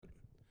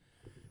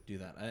do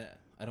that.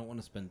 I don't want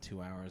to spend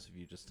 2 hours of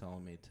you just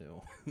telling me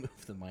to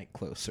move the mic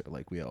closer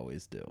like we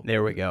always do.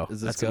 There we go. Is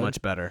this That's good? much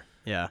better.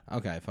 Yeah.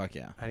 Okay, fuck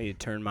yeah. I need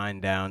to turn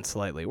mine down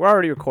slightly. We're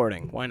already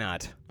recording. Why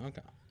not?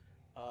 Okay.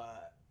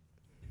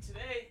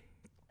 Today,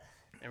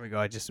 there we go.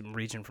 I just am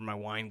reaching for my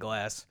wine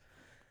glass.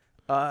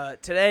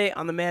 Today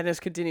on the Madness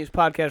Continues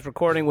podcast,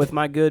 recording with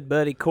my good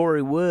buddy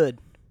Corey Wood.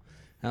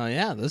 Oh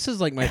yeah, this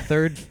is like my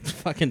third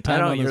fucking I time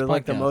know on this you're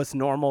like the podcast. most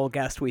normal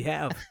guest we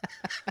have.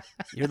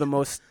 You're the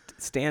most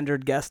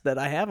standard guest that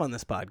I have on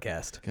this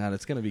podcast. God,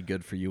 it's gonna be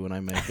good for you when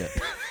I make it.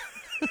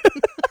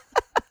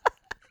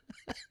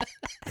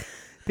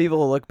 People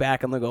will look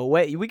back and they'll go,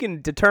 wait, we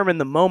can determine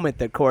the moment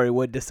that Corey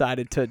Wood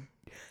decided to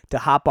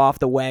hop off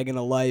the wagon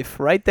of life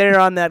right there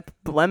on that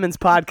Lemons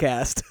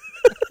podcast.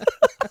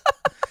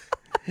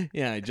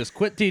 Yeah, I just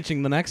quit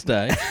teaching the next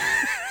day.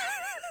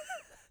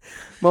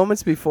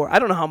 Moments before, I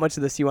don't know how much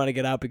of this you want to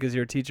get out because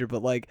you're a teacher,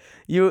 but like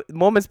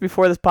moments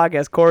before this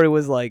podcast, Corey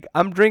was like,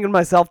 I'm drinking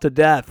myself to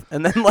death.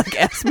 And then like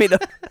asked me to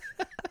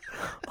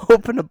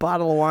open a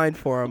bottle of wine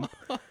for him.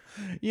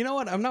 You know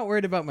what? I'm not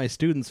worried about my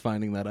students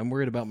finding that. I'm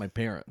worried about my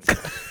parents.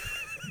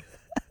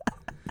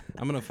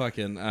 I'm gonna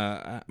fucking.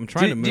 I'm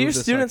trying to move. Do your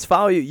this students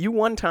follow you? You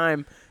one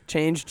time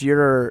changed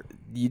your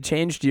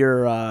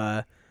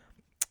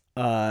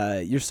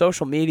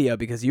social media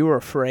because you were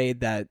afraid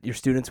that your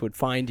students would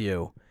find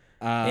you,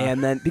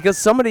 and then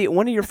because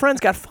one of your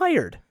friends got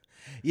fired.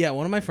 Yeah,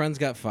 one of my friends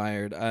got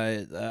fired.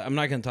 I'm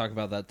not gonna talk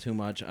about that too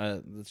much.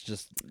 It's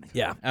just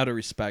out of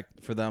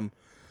respect for them.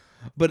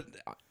 But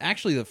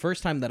actually, the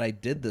first time that I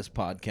did this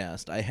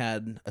podcast, I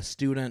had a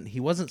student. He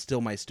wasn't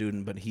still my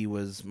student, but he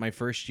was my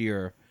first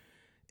year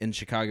in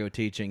Chicago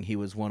teaching. He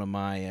was one of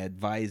my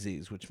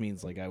advisees, which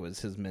means like I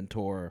was his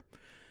mentor.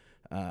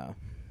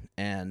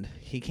 And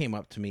he came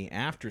up to me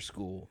after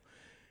school,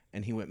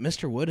 and he went,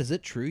 "Mr. Wood, is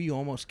it true you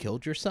almost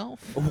killed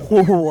yourself?"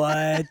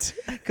 What?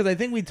 Because I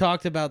think we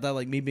talked about that,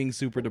 like me being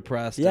super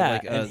depressed. Yeah,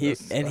 like,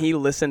 and he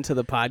listened to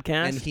the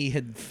podcast, and he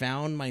had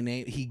found my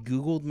name. He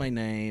Googled my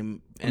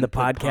name, and the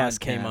podcast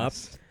came up.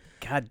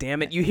 God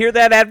damn it! You hear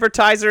that,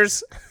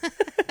 advertisers?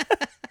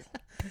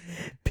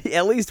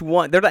 At least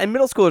one. They're and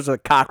middle schoolers are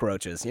like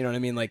cockroaches. You know what I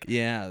mean? Like,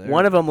 yeah,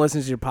 one of them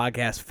listens to your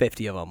podcast.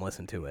 50 of them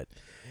listen to it.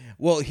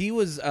 Well, he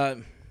was a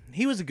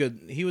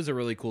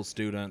really cool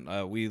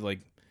student. We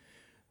like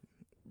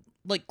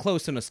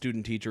close in a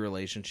student teacher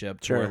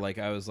relationship. Sure. Where like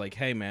I was like,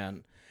 hey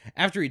man.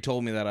 After he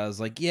told me that, I was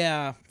like,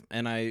 yeah,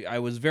 and I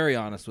was very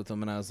honest with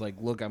him, and I was like,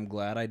 look, I'm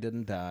glad I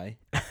didn't die.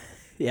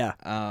 Yeah.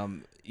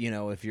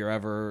 If you're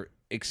ever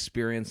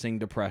experiencing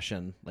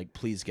depression, like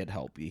please get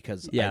help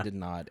because I did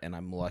not, and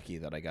I'm lucky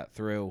that I got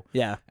through.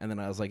 Yeah. And then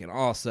I was like, and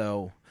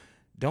also,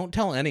 don't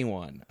tell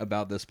anyone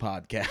about this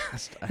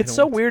podcast. It's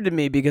so weird to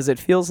me because it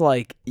feels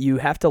like you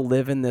have to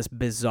live in this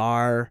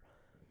bizarre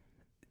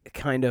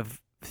kind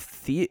of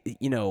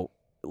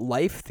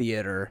life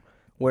theater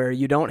where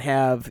you don't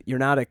have, you're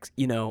not,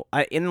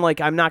 I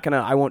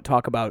won't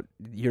talk about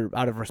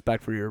out of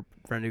respect for your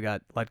friend who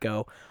got let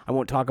go. I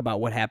won't talk about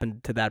what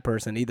happened to that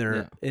person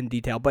either in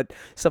detail, but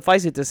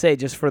suffice it to say,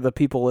 just for the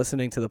people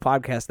listening to the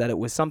podcast, that it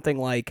was something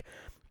like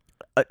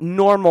a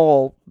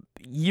normal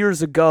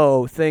years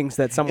ago things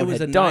that someone had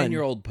done. It was a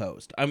 9-year-old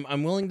post.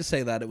 I'm willing to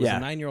say that. It was a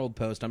 9-year-old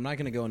post. I'm not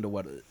going to go into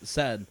what it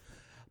said,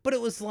 but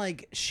it was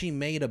like she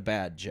made a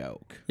bad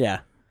joke. Yeah.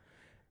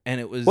 And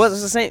it was... Well, it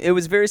was the same. It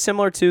was very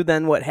similar to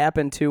then what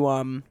happened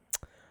to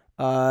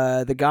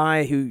the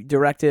guy who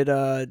directed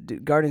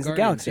Guardians of the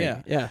Galaxy.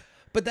 Yeah.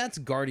 But that's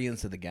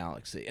Guardians of the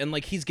Galaxy. And,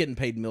 like, he's getting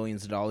paid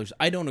millions of dollars.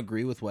 I don't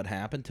agree with what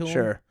happened to him.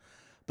 Sure.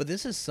 But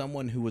this is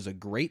someone who was a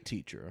great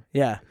teacher.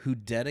 Yeah. Who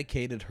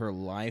dedicated her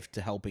life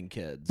to helping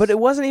kids. But it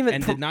wasn't even...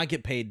 And did not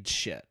get paid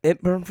shit.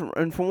 And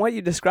from what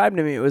you described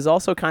to me, it was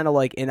also kind of,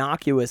 like,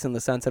 innocuous in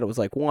the sense that it was,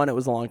 like, one, it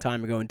was a long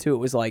time ago, and two, it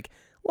was, like,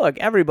 look,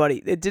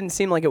 everybody... It didn't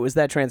seem like it was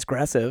that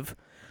transgressive.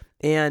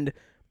 And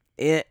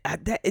it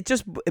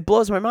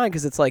blows my mind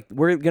because it's, like,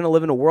 we're going to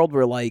live in a world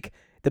where, like,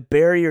 the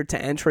barrier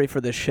to entry for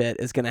this shit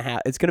is going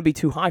to it's going to be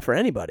too high for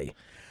anybody.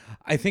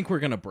 I think we're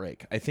going to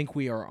break. I think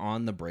we are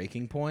on the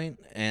breaking point.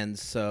 And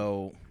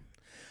so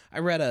I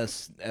read a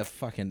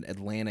fucking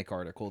Atlantic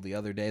article the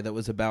other day that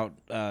was about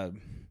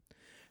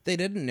they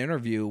did an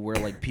interview where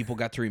like people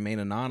got to remain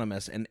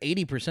anonymous, and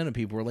 80% of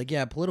people were like,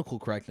 yeah, political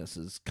correctness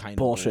is kind of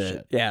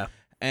bullshit. Yeah.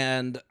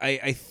 And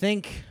I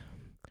think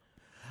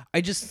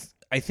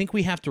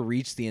we have to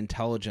reach the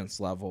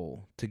intelligence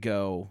level to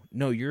go,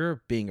 no,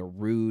 you're being a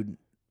rude,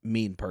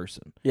 mean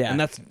person. Yeah.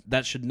 And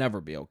that should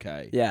never be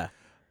okay. Yeah.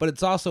 But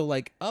it's also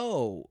like,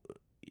 oh,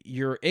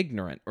 you're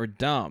ignorant or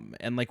dumb.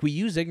 And like we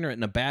use ignorant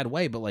in a bad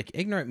way, but like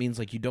ignorant means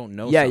like you don't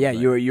know something. Yeah,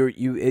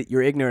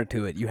 you're ignorant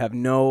to it. You have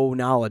no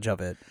knowledge of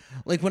it.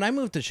 Like when I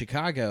moved to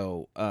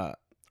Chicago,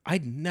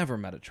 I'd never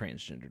met a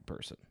transgendered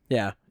person.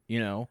 Yeah. You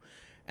know?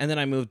 And then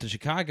I moved to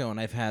Chicago, and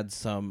I've had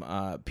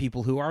some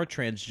people who are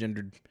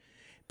transgendered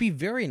be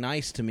very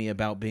nice to me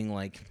about being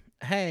like,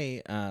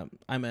 hey,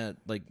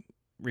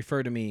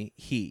 refer to me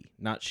he,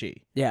 not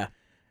she. Yeah.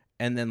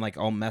 And then like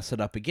I'll mess it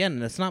up again,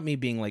 and it's not me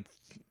being like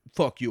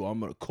fuck you, I'm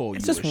gonna call you.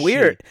 It's just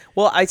weird. She.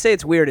 Well, I say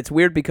it's weird. It's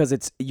weird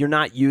because you're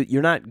not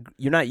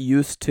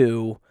used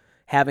to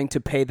having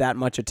to pay that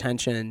much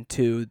attention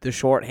to the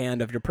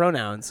shorthand of your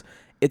pronouns.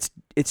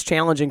 It's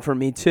challenging for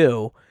me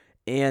too.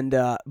 And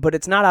but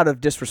it's not out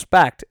of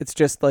disrespect. It's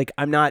just like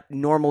I'm not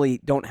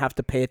normally don't have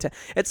to pay attention.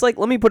 It's like,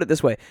 let me put it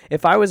this way: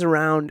 if I was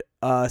around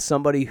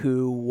somebody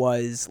who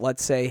was,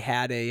 let's say,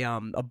 had a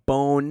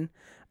bone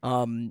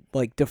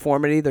like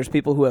deformity. There's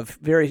people who have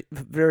very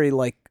very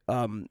like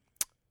fragile,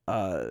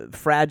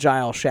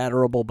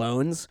 shatterable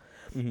bones.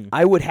 Mm-hmm.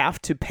 I would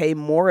have to pay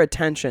more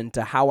attention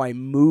to how I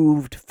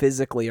moved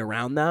physically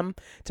around them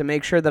to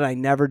make sure that I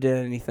never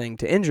did anything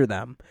to injure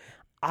them.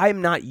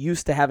 I'm not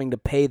used to having to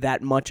pay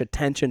that much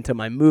attention to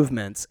my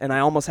movements, and I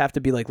almost have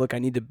to be like, look, I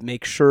need to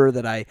make sure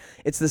that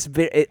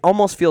it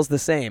almost feels the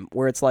same,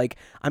 where it's like,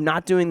 I'm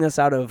not doing this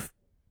out of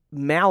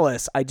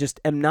malice, I just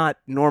am not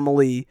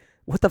normally,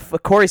 what the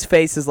fuck, Corey's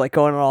face is like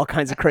going in all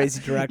kinds of crazy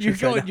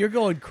directions. You're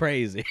going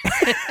crazy.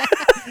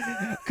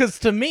 Because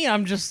to me,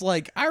 I'm just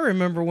like, I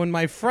remember when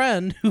my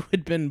friend who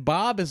had been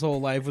Bob his whole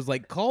life was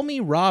like, call me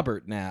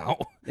Robert now.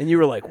 And you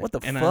were like, what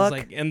the fuck?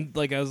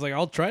 I was like,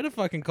 I'll try to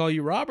fucking call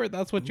you Robert.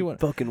 That's what you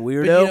want. Fucking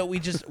weirdo.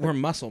 But, we're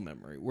muscle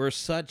memory. We're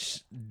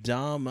such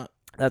dumb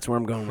That's where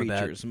I'm going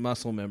creatures, with that.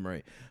 Muscle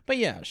memory. But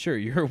yeah, sure,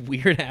 your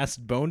weird-ass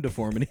bone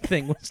deformity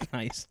thing was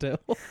nice, too.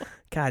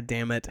 God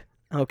damn it.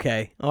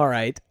 Okay, all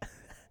right.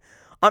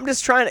 I'm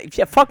just trying to...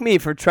 Yeah, fuck me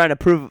for trying to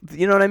prove...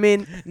 You know what I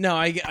mean? No,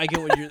 I get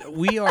what you're...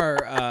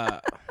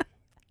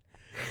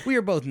 We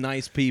are both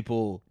nice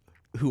people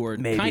who are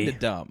kind of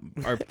dumb.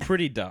 Are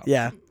pretty dumb.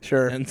 Yeah,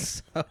 sure. And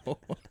so...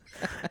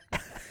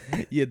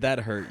 yeah, that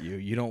hurt you.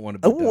 You don't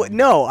want to be dumb.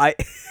 No,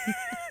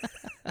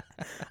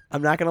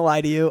 I'm not going to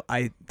lie to you.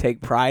 I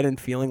take pride in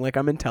feeling like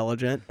I'm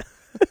intelligent.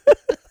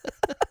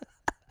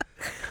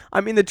 I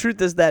mean, the truth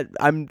is that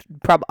I'm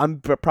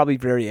probably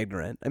very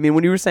ignorant. I mean,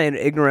 when you were saying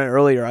ignorant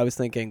earlier, I was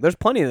thinking there's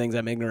plenty of things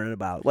I'm ignorant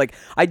about. Like,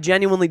 I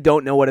genuinely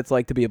don't know what it's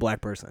like to be a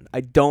black person.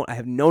 I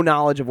have no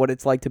knowledge of what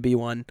it's like to be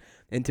one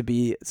and to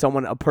be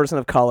a person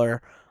of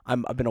color.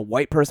 I've been a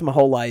white person my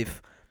whole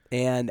life,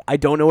 and I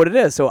don't know what it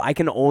is. So I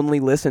can only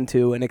listen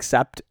to and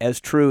accept as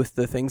truth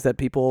the things that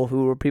people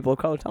who are people of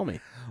color tell me.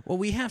 Well,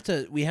 we have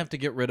to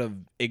get rid of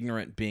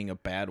ignorant being a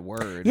bad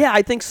word. Yeah,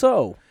 I think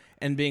so.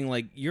 And being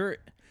like,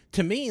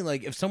 to me,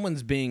 like, if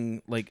someone's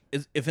being, like,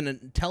 if an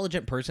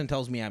intelligent person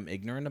tells me I'm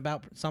ignorant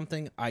about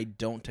something, I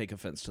don't take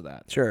offense to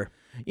that. Sure.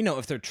 You know,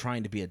 if they're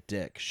trying to be a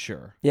dick,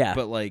 sure. Yeah.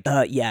 But, like...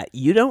 yeah,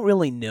 you don't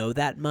really know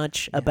that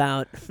much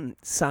about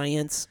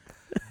science.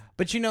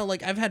 But, you know,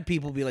 like, I've had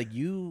people be like,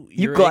 you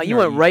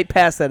went right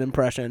past that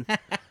impression.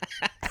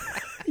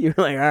 You're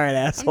like, all right,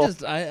 asshole.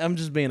 I'm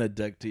just being a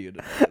dick to you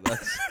today.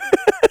 That's...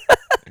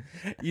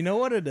 You know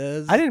what it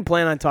is? I didn't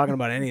plan on talking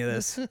about any of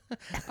this.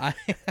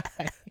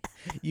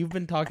 You've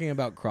been talking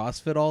about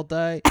CrossFit all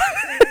day,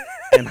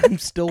 and I'm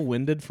still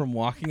winded from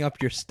walking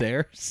up your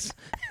stairs,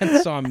 and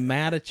so I'm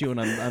mad at you,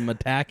 and I'm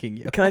attacking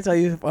you. Can I tell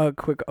you a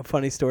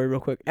funny story real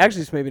quick?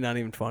 Actually, it's maybe not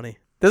even funny.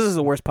 This is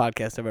the worst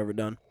podcast I've ever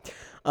done.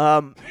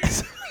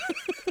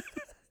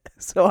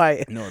 So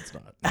no, it's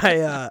not.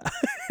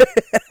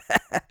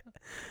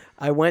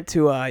 I went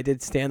to I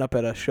did stand up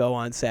at a show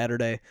on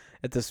Saturday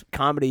at this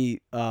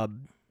comedy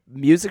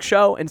music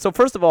show, and so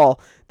first of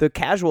all, the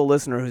casual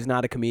listener who's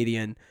not a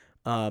comedian,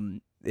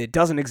 it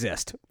doesn't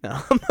exist.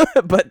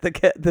 But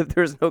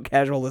there's no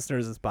casual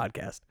listeners to this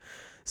podcast.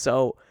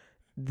 So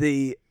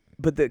the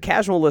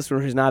casual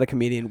listener who's not a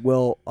comedian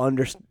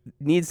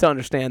needs to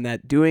understand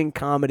that doing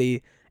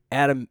comedy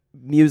at a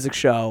music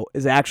show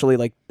is actually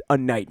like a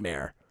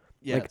nightmare.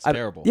 Yeah, like, it's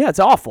terrible. Yeah, it's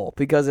awful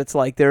because it's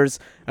like there's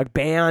a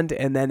band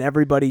and then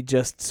everybody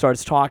just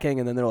starts talking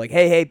and then they're like,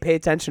 hey, pay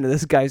attention to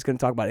this guy who's going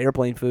to talk about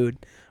airplane food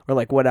or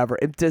like whatever.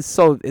 It's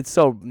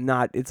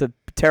a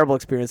terrible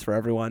experience for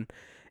everyone.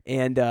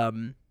 And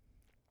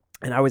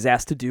I was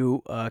asked to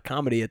do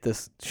comedy at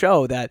this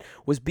show that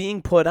was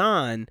being put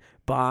on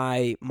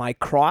by my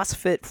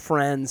CrossFit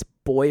friend's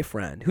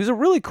boyfriend, who's a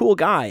really cool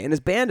guy, and his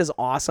band is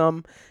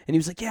awesome. And he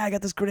was like, yeah, I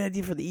got this great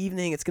idea for the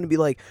evening. It's going to be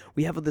like,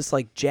 we have this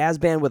like jazz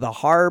band with a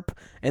harp,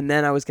 and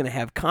then I was going to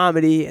have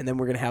comedy, and then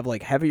we're going to have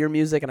like heavier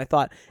music. And I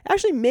thought,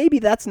 actually, maybe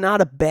that's not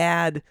a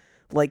bad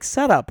like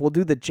setup. We'll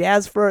do the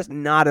jazz first.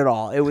 Not at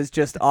all. It was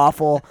just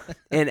awful.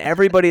 And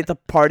everybody at the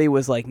party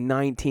was like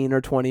 19 or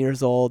 20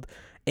 years old,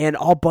 and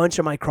a bunch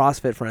of my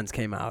CrossFit friends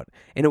came out.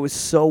 And it was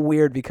so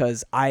weird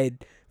because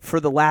for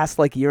the last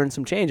like year and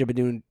some change,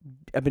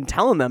 I've been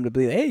telling them to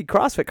be, hey,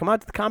 CrossFit, come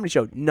out to the comedy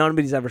show.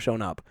 Nobody's ever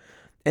shown up.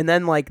 And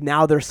then like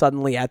now they're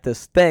suddenly at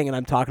this thing and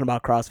I'm talking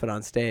about CrossFit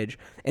on stage.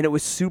 And it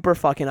was super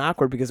fucking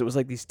awkward because it was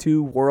like these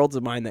two worlds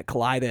of mine that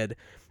collided.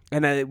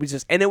 And it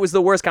was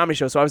the worst comedy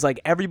show. So I was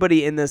like,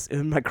 everybody in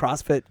my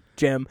CrossFit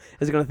gym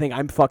is going to think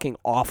I'm fucking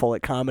awful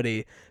at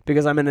comedy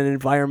because I'm in an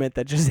environment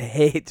that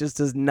just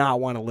does not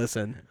want to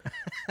listen.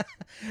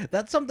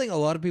 That's something a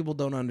lot of people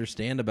don't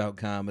understand about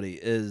comedy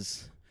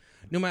is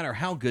no matter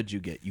how good you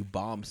get, you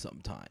bomb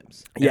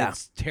sometimes. And yeah.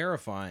 It's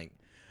terrifying.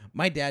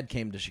 My dad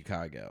came to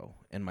Chicago,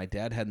 and my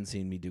dad hadn't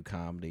seen me do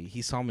comedy.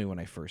 He saw me when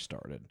I first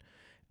started.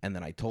 And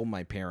then I told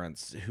my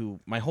parents, who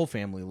my whole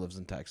family lives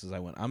in Texas, I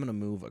went, I'm going to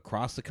move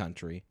across the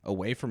country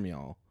away from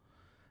y'all,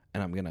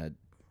 and I'm going to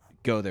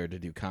go there to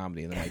do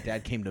comedy. And then my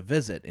dad came to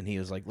visit, and he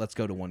was like, let's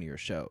go to one of your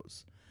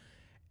shows.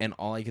 And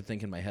all I could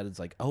think in my head is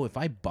like, oh, if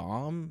I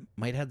bomb,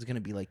 my dad's going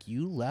to be like,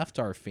 you left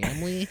our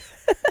family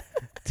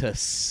to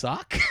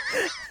suck?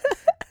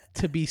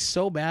 To be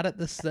so bad at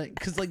this thing?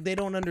 Because, like, they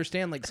don't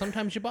understand. Like,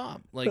 sometimes you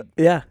bomb. Like,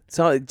 yeah.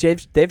 So Dave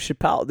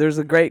Chappelle, there's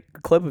a great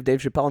clip of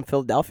Dave Chappelle in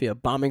Philadelphia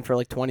bombing for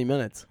like 20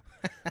 minutes.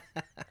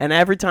 And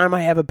every time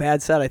I have a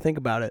bad set, I think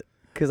about it.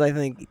 Because I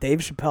think Dave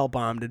Chappelle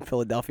bombed in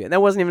Philadelphia. And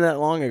that wasn't even that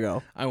long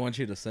ago. I want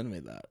you to send me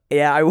that.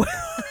 Yeah, I will.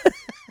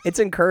 It's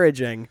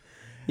encouraging.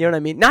 You know what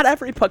I mean? Not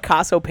every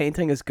Picasso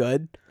painting is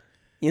good,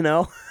 you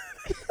know?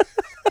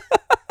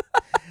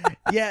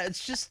 Yeah,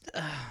 it's just...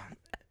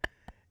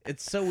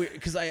 it's so weird,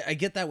 because I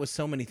get that with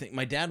so many things.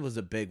 My dad was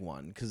a big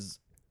one, because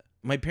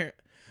my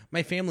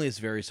family is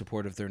very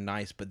supportive. They're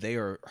nice, but they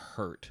are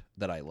hurt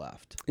that I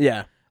left.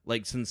 Yeah.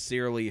 Like,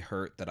 sincerely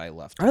hurt that I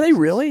left. Are they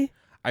really?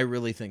 I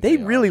really think they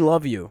really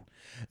love you.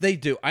 They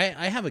do. I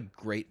have a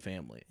great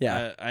family.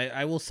 Yeah.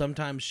 I will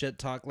sometimes shit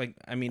talk. Like,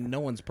 I mean, no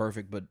one's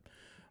perfect, but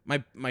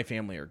my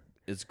family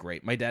is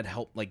great. My dad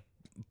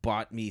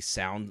bought me a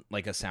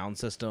sound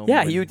system.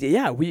 Yeah,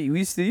 we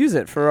used to use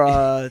it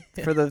for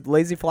the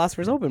Lazy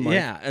Philosophers Open mic.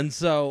 Yeah, and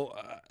so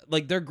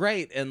like, they're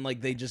great, and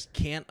like, they just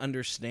can't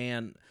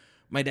understand.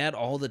 My dad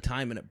all the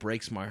time, and it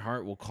breaks my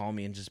heart, will call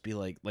me and just be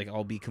like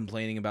I'll be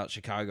complaining about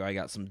Chicago. I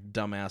got some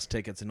dumbass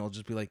tickets, and he'll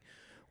just be like,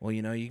 well,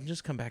 you know, you can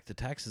just come back to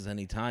Texas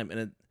anytime.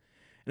 And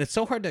it's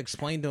so hard to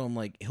explain to him.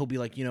 Like, he'll be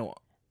like, you know,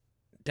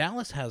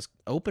 Dallas has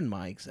open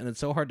mics, and it's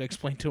so hard to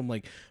explain to him,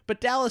 like, but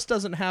Dallas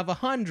doesn't have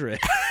 100.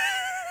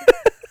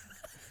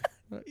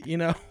 You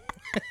know?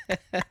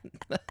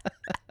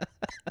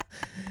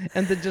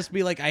 And to just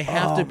be like, I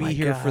have to be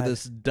here for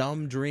this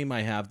dumb dream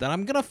I have that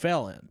I'm gonna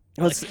fail in.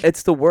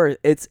 It's the worst.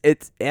 It's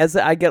as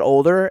I get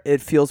older,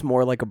 it feels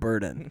more like a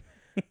burden.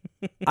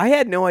 I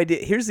had no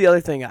idea. Here's the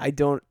other thing. I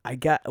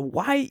got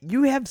why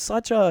you have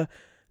such a.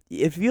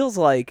 It feels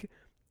like,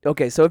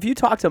 okay. So if you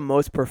talk to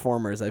most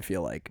performers, I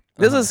feel like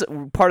this is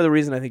part of the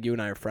reason I think you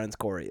and I are friends,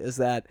 Corey. Is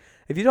that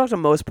if you talk to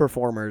most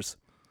performers,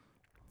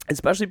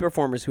 especially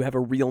performers who have a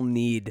real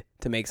need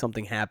to make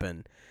something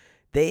happen,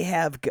 they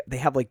have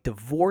like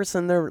divorce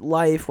in their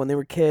life when they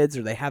were kids,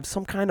 or they have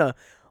some kind of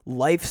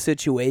life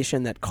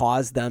situation that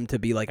caused them to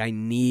be like, I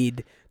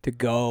need to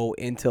go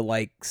into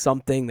like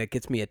something that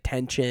gets me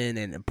attention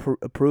and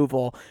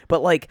approval.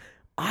 But like,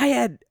 I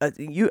had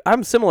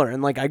I'm similar,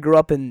 and like, I grew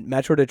up in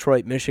Metro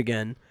Detroit,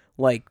 Michigan,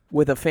 like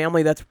with a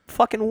family that's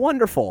fucking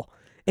wonderful,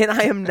 and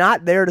I am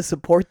not there to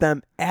support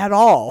them at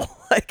all.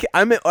 Like,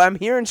 I'm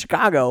here in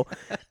Chicago.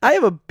 I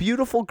have a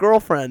beautiful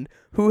girlfriend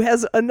who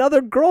has another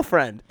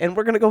girlfriend, and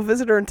we're going to go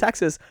visit her in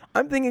Texas.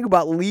 I'm thinking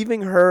about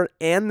leaving her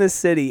and this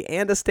city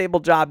and a stable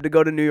job to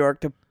go to New York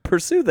to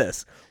pursue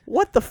this.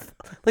 What the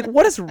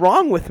what is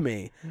wrong with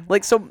me?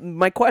 Like, so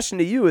my question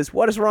to you is,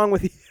 what is wrong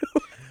with you?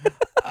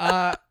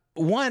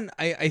 One,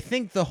 I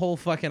think the whole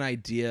fucking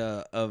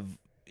idea of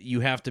you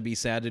have to be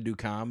sad to do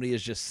comedy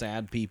is just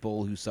sad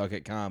people who suck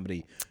at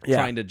comedy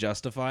trying to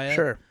justify it.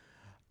 Sure.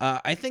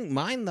 I think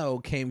mine, though,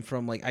 came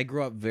from, like, I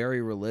grew up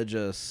very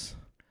religious,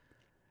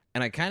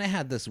 and I kind of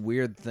had this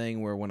weird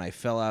thing where when I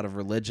fell out of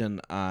religion,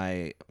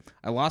 I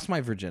lost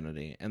my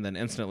virginity, and then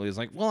instantly was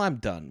like, well, I'm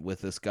done with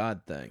this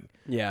God thing.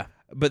 Yeah.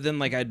 But then,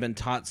 like, I'd been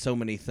taught so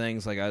many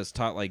things. Like, I was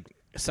taught, like,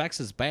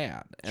 sex is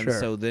bad. And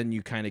so then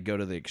you kind of go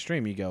to the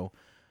extreme. You go,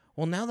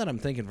 well, now that I'm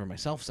thinking for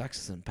myself, sex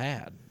isn't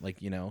bad. Like,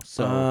 you know,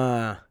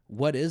 so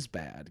what is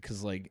bad?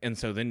 Because, like, and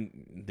so then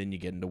you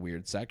get into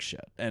weird sex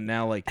shit. And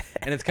now, like,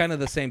 and it's kind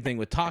of the same thing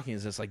with talking.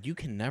 Is just like, you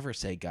can never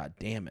say God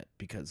damn it,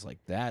 because, like,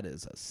 that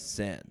is a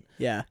sin.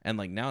 Yeah. And,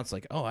 like, now it's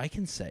like, oh, I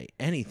can say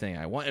anything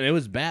I want. And it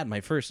was bad.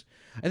 I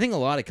think a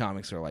lot of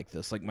comics are like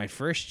this. Like, my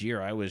first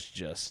year, I was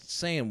just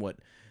saying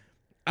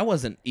I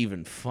wasn't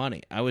even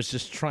funny. I was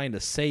just trying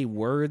to say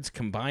words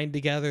combined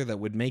together that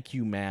would make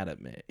you mad at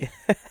me.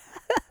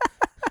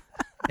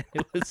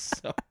 It was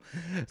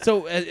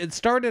so it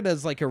started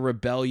as like a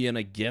rebellion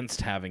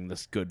against having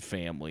this good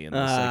family and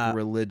this like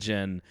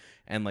religion,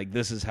 and like,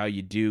 this is how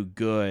you do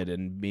good,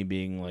 and me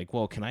being like,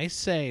 well, can I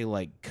say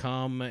like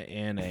come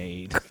in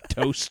a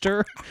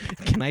toaster?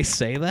 Can I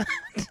say that?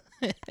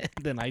 And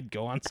then I'd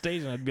go on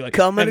stage and I'd be like,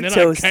 come in a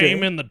toaster. I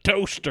came in the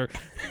toaster.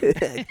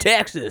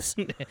 Texas.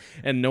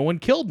 And no one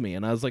killed me.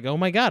 And I was like, oh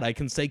my God, I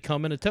can say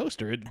come in a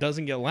toaster. It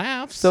doesn't get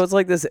laughs. So it's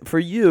like this, for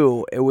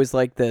you, it was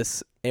like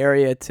this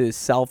area to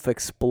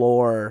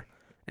self-explore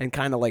and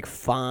kind of like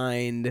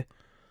find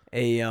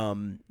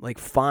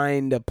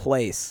a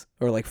place,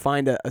 or like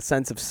find a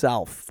sense of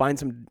self, find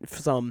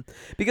some,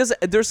 because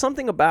there's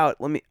something about,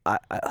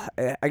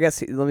 I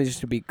guess, let me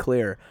just be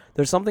clear.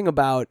 There's something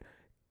about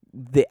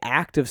the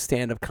act of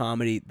stand-up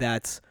comedy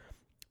that's,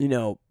 you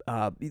know,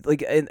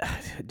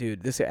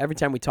 dude, this, every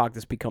time we talk,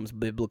 this becomes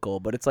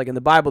biblical, but it's like in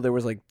the Bible, there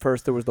was like,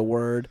 first there was the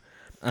word.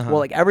 Well,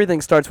 like,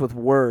 everything starts with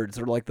words,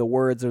 or like the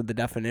words are the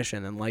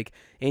definition. And like,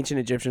 ancient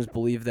Egyptians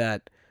believed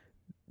that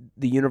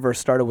the universe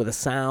started with a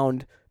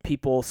sound,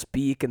 people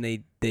speak and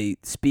they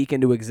speak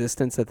into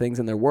existence the things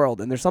in their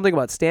world. And there's something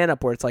about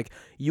stand-up where it's like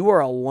you are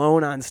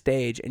alone on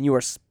stage and you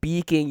are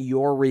speaking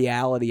your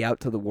reality out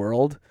to the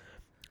world.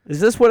 Is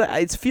this what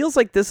it feels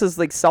like? This is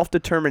like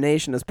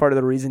self-determination as part of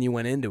the reason you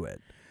went into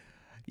it.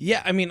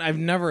 Yeah, I mean, I've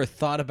never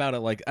thought about it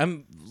like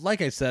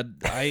I said,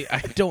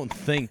 I don't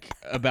think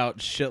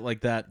about shit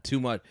like that too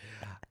much.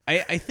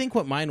 I think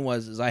what mine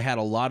was is I had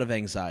a lot of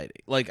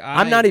anxiety. Like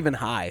I'm not even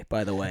high,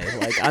 by the way.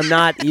 Like I'm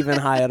not even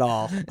high at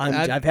all.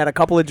 I've had a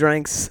couple of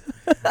drinks.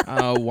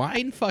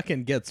 Wine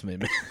fucking gets me,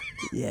 man.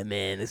 Yeah,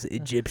 man, it's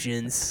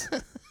Egyptians.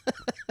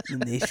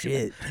 And they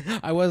shit.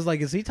 I was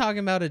like, is he talking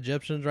about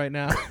Egyptians right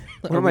now?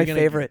 One of my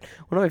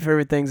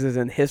favorite things is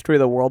in History of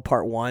the World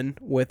Part 1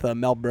 with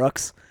Mel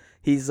Brooks.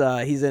 He's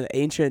in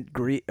ancient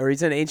Greece, or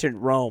he's in ancient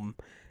Rome,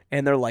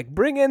 and they're like,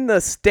 bring in the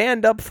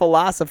stand-up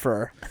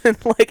philosopher, and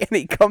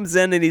he comes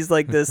in and he's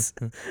like this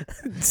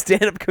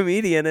stand-up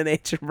comedian in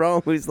ancient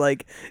Rome who's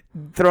like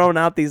throwing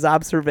out these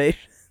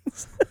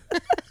observations.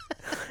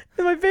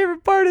 And my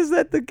favorite part is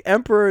that the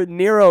Emperor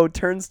Nero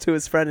turns to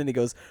his friend and he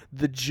goes,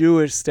 "The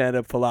Jewish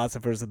stand-up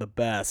philosophers are the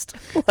best."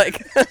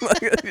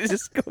 It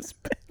just goes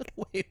back.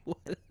 Wait,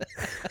 what?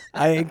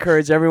 I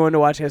encourage everyone to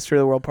watch History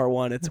of the World Part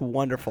 1. It's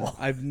wonderful.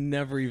 I've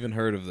never even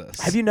heard of this.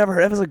 Have you never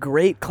heard? It was a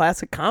great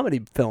classic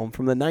comedy film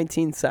from the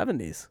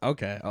 1970s.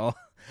 Okay. Oh,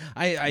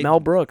 Mel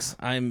Brooks.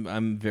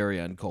 I'm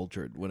very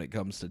uncultured when it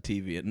comes to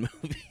TV and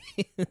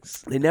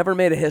movies. They never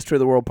made a History of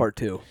the World Part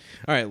 2. All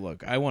right,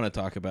 look, I want to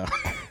talk about...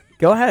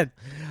 Go ahead.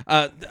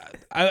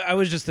 I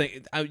was just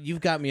thinking,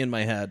 you've got me in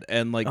my head,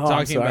 and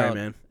talking about,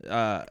 man.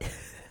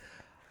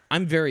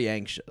 I'm very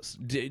anxious.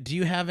 Do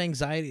you have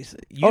anxiety?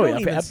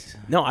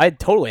 No, I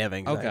totally have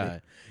anxiety.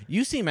 Okay,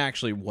 you seem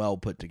actually well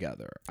put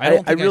together. I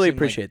really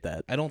appreciate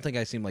that. I don't think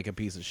I seem like a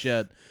piece of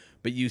shit,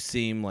 but you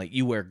seem like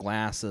you wear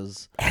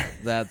glasses.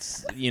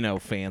 That's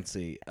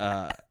fancy.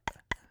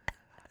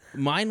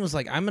 Mine was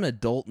like, I'm an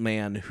adult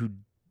man who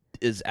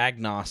is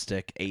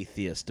agnostic,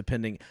 atheist,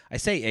 depending. I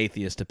say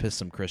atheist to piss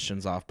some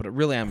Christians off, but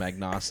really I'm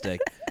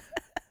agnostic.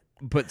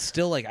 But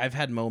still, I've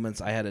had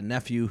moments. I had a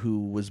nephew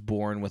who was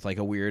born with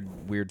a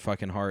weird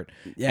fucking heart.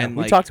 Yeah, and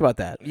we talked about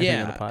that.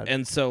 Yeah, in the pod.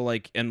 And so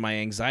and my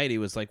anxiety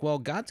was well,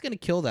 God's gonna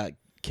kill that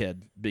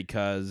kid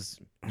because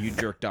you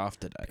jerked off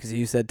today. Because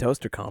you said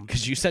toaster cum.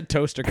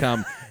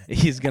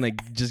 He's gonna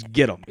just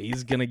get him.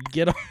 He's gonna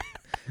get him.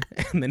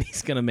 And then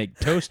he's gonna make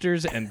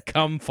toasters and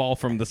cum fall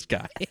from the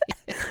sky.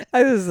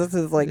 This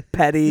is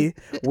petty,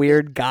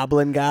 weird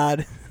goblin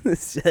god. And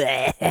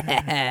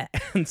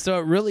so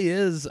it really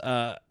is.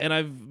 And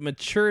I've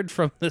matured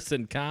from this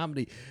in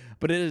comedy,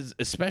 but it is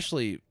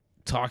especially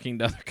talking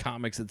to other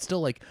comics. It's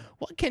still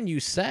what can you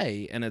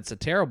say? And it's a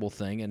terrible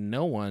thing, and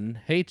no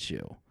one hates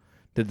you.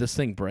 Did this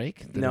thing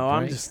break? No,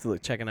 I'm just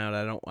checking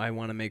out. I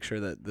want to make sure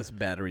that this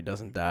battery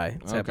doesn't die.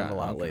 It's happened a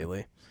lot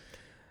lately.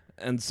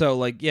 And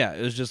so,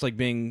 it was just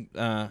being,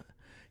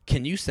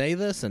 can you say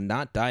this and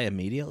not die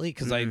immediately?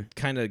 Because I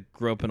kind of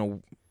grew up in a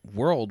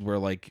world where,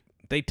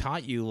 they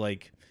taught you,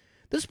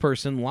 this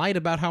person lied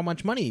about how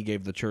much money he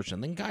gave the church,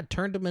 and then God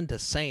turned him into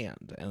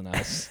sand. And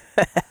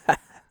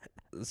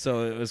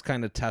so it was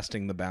kind of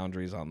testing the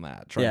boundaries on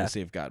that, trying to see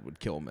if God would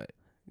kill me.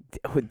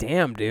 Oh,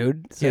 damn,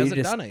 dude. So he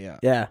hasn't done it yet.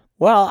 Yeah.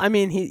 Well, I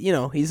mean,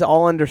 he's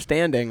all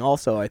understanding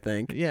also, I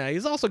think. Yeah,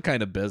 he's also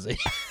kind of busy.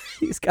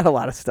 He's got a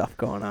lot of stuff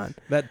going on.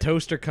 That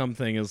toaster cum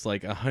thing is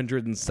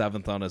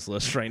 107th on his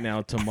list right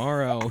now.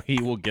 Tomorrow,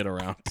 he will get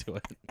around to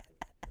it.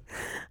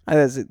 I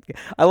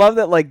love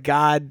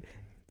that,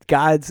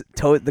 God's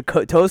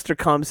toaster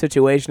cum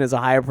situation is a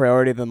higher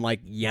priority than,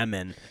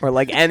 Yemen or,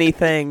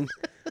 anything.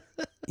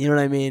 You know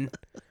what I mean?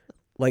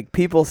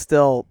 People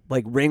still,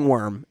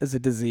 ringworm is a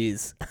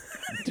disease.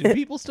 Do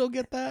people still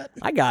get that?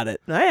 I got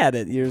it. I had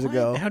it years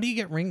ago. How do you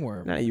get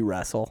ringworm? You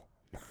wrestle.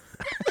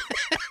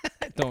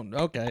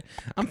 Okay.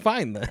 I'm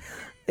fine then.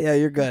 Yeah,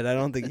 you're good. I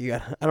don't know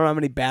how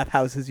many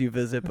bathhouses you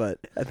visit, but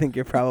I think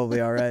you're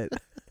probably all right.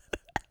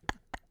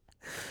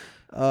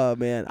 Oh,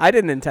 man. I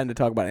didn't intend to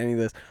talk about any of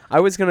this. I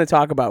was going to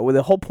talk about,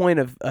 the whole point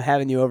of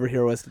having you over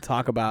here was to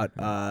talk about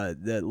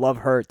the Love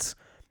Hurts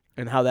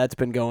and how that's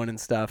been going and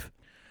stuff.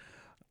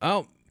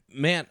 Oh,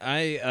 man,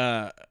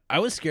 I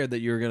was scared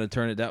that you were going to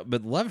turn it down,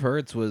 but Love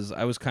Hurts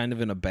I was kind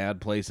of in a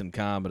bad place in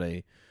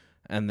comedy,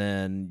 and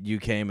then you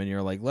came and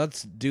you're like,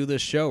 let's do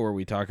this show where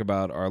we talk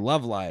about our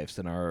love lives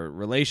and our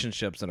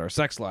relationships and our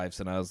sex lives,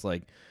 and I was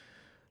like,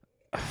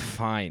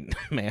 fine,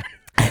 man.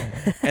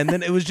 And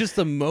then it was just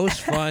the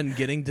most fun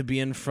getting to be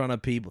in front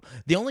of people.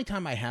 The only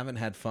time I haven't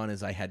had fun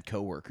is I had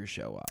coworkers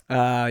show up.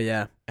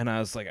 Yeah. And I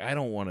was like, I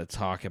don't want to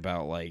talk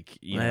about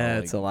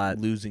it's a lot.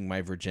 Losing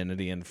my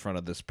virginity in front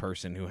of this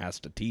person who has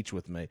to teach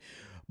with me.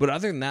 But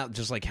other than that,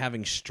 just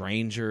having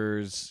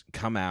strangers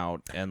come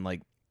out and I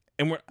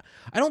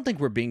don't think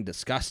we're being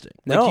disgusting.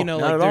 No,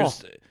 not at all.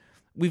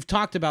 We've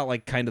talked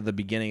about kind of the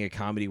beginning of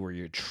comedy where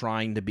you're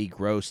trying to be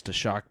gross to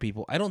shock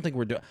people. I don't think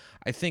we're doing.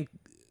 I think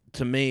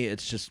to me,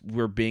 it's just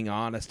we're being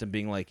honest and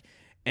being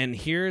and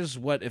here's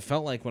what it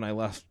felt like when I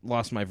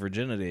lost my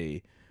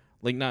virginity.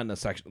 Not in a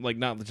section,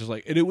 not just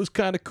and it was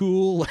kind of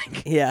cool.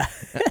 Yeah.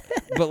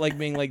 like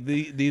being like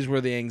these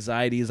were the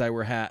anxieties I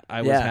was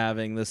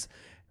having this,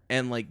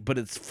 and like, but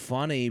it's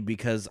funny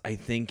because I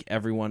think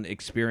everyone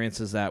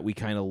experiences that. We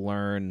kind of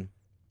learn.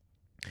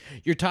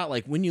 You're taught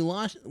like when you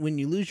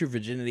lose your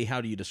virginity,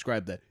 how do you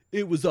describe that?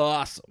 It was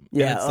awesome.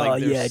 Yeah, and it's like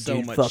there's yeah, so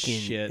dude, much fucking,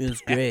 shit. it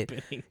was great.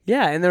 Happening.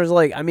 Yeah, and there's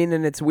like, I mean,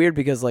 and it's weird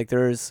because like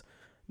there's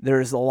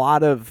a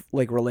lot of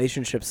like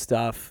relationship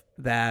stuff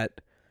that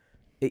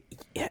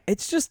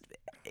it's just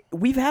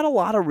we've had a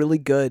lot of really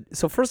good.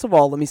 So first of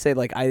all, let me say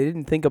like I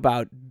didn't think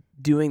about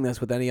doing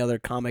this with any other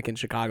comic in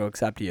Chicago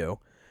except you,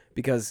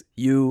 because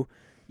you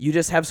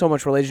just have so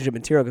much relationship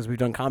material because we've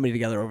done comedy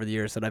together over the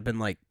years that I've been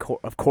like,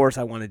 of course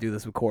I want to do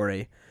this with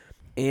Corey.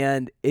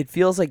 And it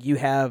feels like you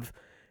have,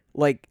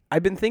 like,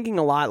 I've been thinking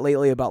a lot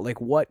lately about, like,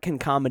 what can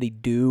comedy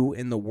do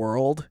in the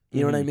world?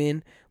 You know what I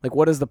mean? Like,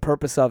 what is the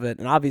purpose of it?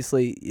 And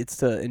obviously it's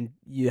to,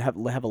 you have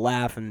a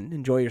laugh and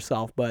enjoy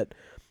yourself, but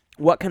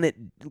what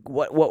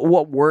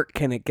work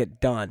can it get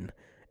done?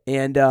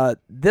 And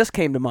this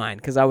came to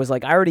mind because I was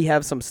like, I already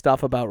have some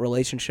stuff about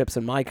relationships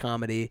in my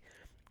comedy,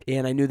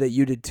 and I knew that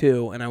you did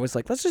too, and I was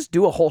like, let's just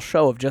do a whole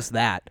show of just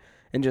that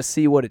and just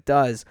see what it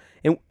does.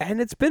 And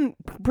it's been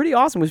pretty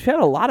awesome. We've had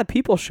a lot of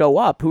people show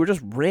up who are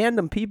just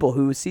random people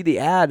who see the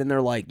ad and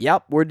they're like,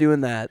 yep, we're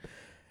doing that.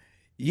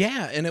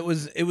 Yeah, and it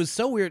was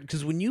so weird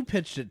because when you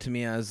pitched it to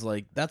me, I was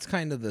like, that's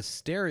kind of the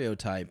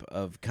stereotype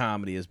of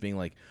comedy as being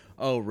like,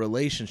 oh,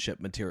 relationship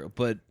material.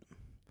 But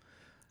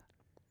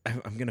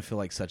I'm going to feel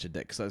like such a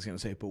dick because I was going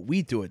to say, but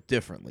we do it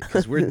differently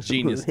because we're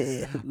genius.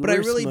 But I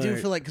really do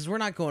feel like, because we're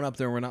not going up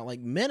there and we're not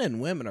like, men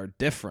and women are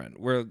different.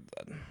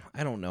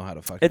 I don't know how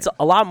to fucking. It's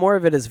a lot more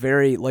of it is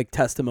very like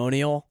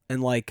testimonial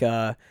and like,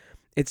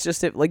 it's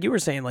just, like you were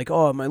saying, like,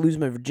 oh, I might lose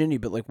my virginity,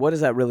 but like, what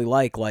is that really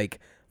like? Like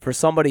for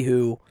somebody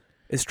who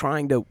is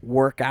trying to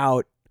work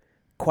out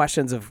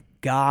questions of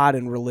God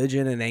and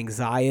religion and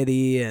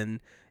anxiety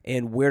and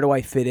where do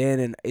I fit in,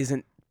 and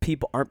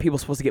aren't people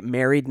supposed to get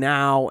married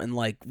now, and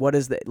like what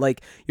is that,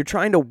 like you're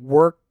trying to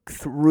work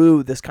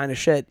through this kind of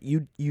shit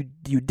you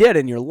did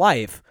in your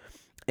life,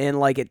 and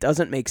like it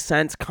doesn't make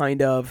sense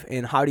kind of,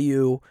 and how do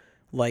you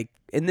like,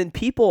 and then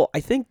people, I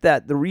think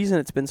that the reason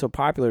it's been so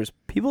popular is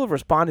people have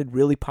responded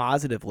really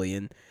positively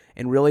and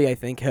really I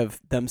think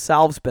have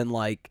themselves been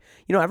like,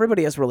 you know,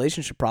 everybody has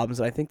relationship problems,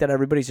 and I think that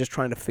everybody's just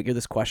trying to figure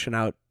this question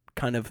out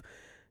kind of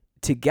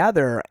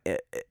together,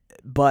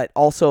 but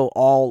also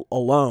all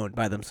alone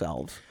by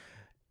themselves.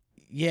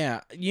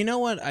 Yeah, you know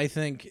what I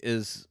think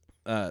is,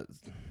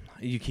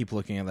 you keep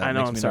looking at that. I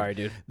know. I'm sorry,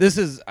 dude. This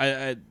is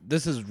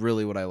this is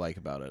really what I like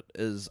about it.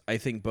 Is I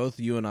think both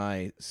you and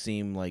I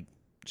seem like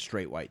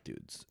straight white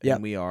dudes,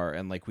 and we are,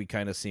 and like we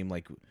kind of seem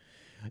like,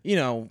 you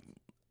know,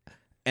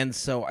 and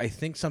so I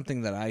think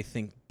something that I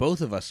think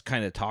both of us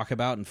kind of talk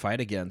about and fight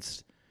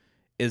against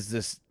is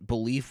this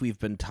belief we've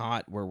been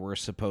taught where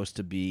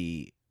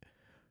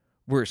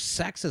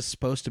sex is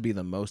supposed to be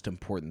the most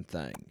important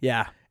thing.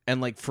 Yeah. And,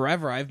 like,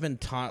 forever, I've been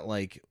taught,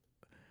 like,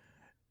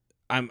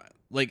 I'm,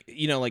 like,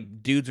 you know,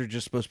 like, dudes are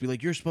just supposed to be,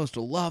 like, you're supposed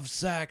to love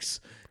sex.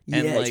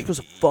 And, yeah, like, you're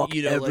supposed to fuck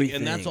you know, everything. like,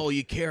 and that's all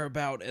you care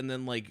about. And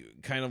then, like,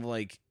 kind of,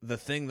 like, the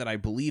thing that I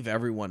believe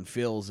everyone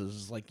feels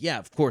is, like, yeah,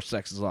 of course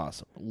sex is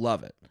awesome.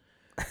 Love it.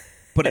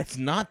 But it's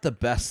not the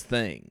best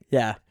thing.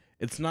 Yeah.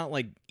 It's not,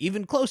 like,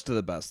 even close to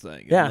the best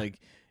thing. Yeah. And, like,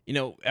 you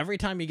know, every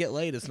time you get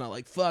laid, it's not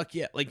like, fuck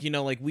yeah. Like, you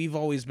know, like, we've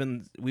always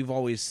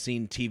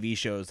seen TV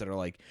shows that are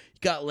like, you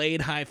got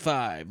laid, high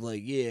five.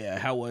 Like, yeah,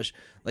 how was,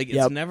 like,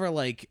 it's never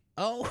like,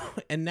 oh,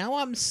 and now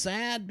I'm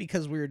sad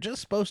because we were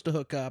just supposed to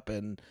hook up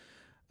and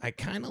I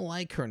kind of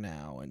like her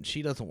now and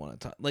she doesn't want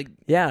to talk. Like,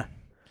 yeah.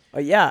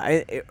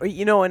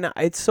 You know, and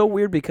it's so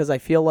weird because I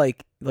feel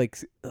like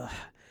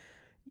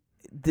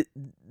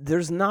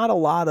there's not a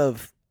lot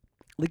of,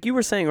 like you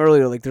were saying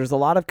earlier, like there's a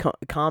lot of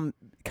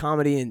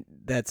comedy and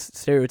that's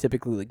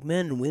stereotypically like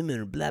men and women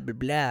or blah blah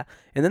blah,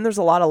 and then there's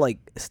a lot of like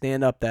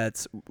stand up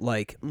that's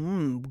like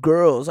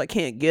girls, I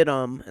can't get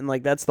them, and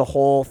like that's the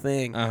whole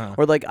thing.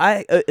 Or like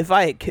if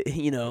I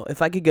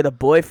could get a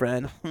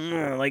boyfriend,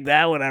 like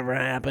that would ever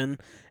happen,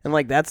 and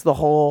like that's the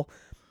whole.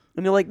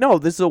 And you're like, no,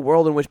 this is a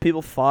world in which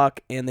people fuck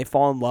and they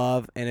fall in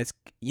love, and it's,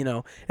 you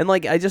know, and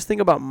like I just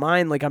think about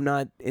mine, like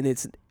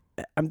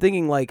I'm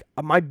thinking like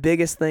my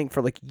biggest thing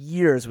for like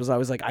years was I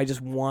was like, I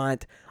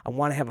want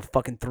to have a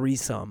fucking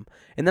threesome.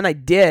 And then I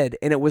did,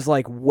 and it was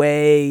like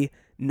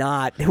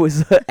it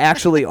was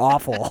actually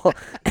awful.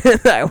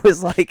 And I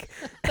was like,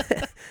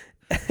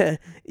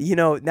 you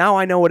know, now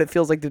I know what it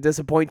feels like to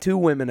disappoint two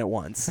women at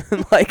once.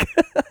 Like,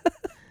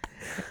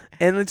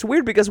 and it's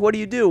weird because what do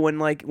you do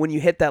when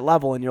you hit that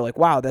level and you're like,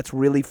 wow, that's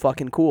really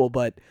fucking cool.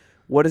 But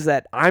what is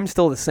that? I'm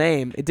still the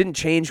same. It didn't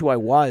change who I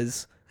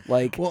was.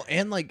 Like, well,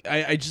 and like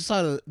I just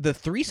saw the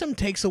threesome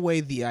takes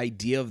away the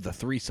idea of the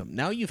threesome.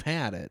 Now you've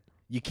had it,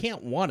 you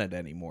can't want it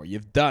anymore.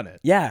 You've done it.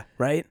 Yeah,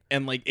 right.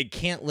 And like it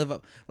can't live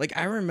up. Like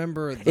I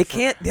remember it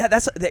can't. Yeah,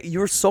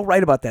 you're so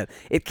right about that.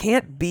 It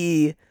can't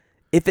be.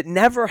 If it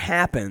never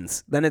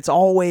happens, then it's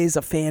always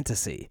a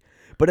fantasy.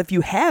 But if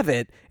you have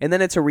it and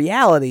then it's a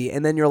reality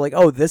and then you're like,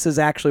 oh, this is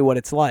actually what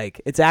it's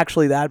like. It's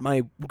actually that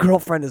my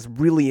girlfriend is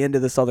really into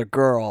this other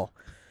girl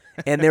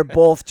and they're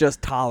both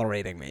just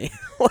tolerating me.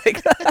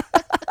 Like,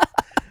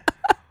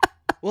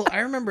 well, I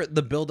remember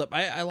the buildup.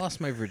 I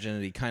lost my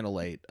virginity kind of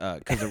late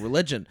because of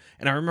religion.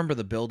 And I remember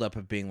the buildup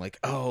of being like,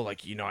 oh,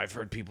 like, you know, I've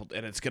heard people,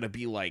 and it's going to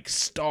be like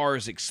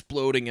stars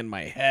exploding in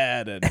my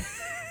head. And,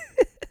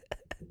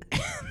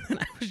 and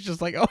I was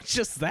just like, oh, it's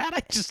just that?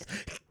 I just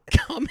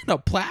come in a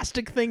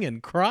plastic thing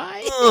and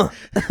cry?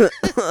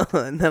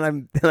 And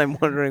then I'm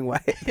wondering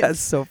why. That's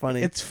so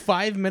funny. It's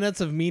 5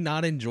 minutes of me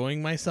not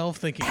enjoying myself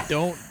thinking,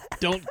 don't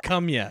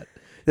come yet.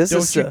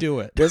 Don't you do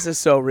it. This is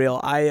so real.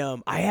 I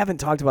haven't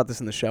talked about this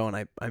in the show, and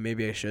I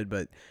maybe I should,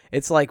 but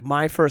it's like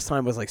my first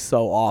time was like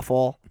so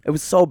awful. It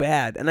was so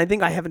bad, and I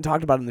think I haven't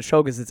talked about it in the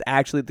show because it's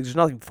actually there's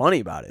nothing funny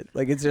about it.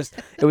 Like it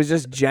was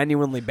just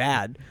genuinely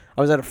bad.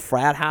 I was at a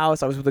frat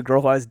house. I was with a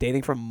girl who I was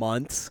dating for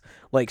months.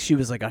 Like she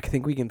was like, I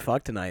think we can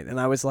fuck tonight, and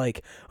I was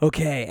like,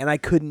 okay, and I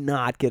could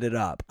not get it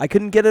up. I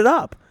couldn't get it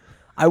up.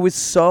 I was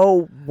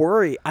so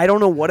worried. I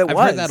don't know what it was.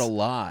 I've heard that a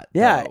lot.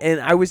 Yeah, though.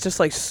 and I was just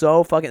like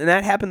so fucking. And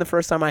that happened the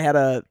first time I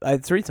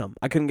had threesome.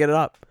 I couldn't get it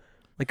up.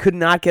 I could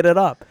not get it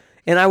up,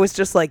 and I was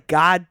just like,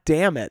 God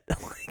damn it!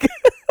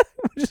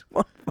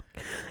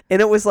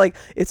 And it was like,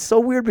 it's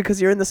so weird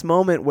because you're in this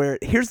moment where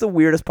here's the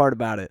weirdest part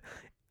about it.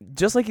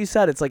 Just like you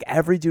said, it's like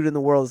every dude in the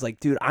world is like,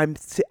 dude,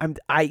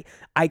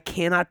 I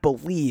cannot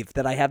believe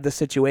that I have this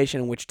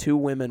situation in which two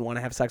women want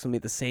to have sex with me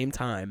at the same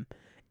time,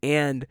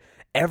 and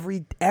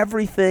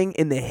everything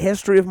in the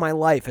history of my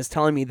life is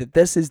telling me that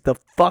this is the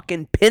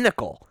fucking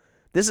pinnacle.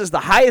 This is the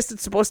highest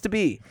it's supposed to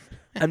be.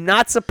 I'm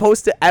not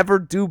supposed to ever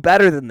do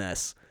better than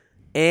this.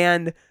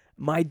 And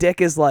my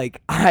dick is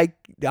like,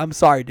 I'm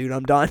sorry, dude,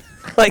 I'm done.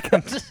 Like,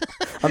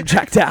 I'm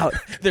checked out.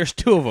 There's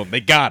two of them.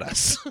 They got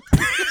us.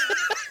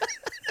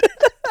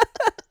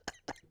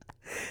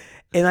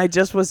 And I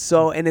just was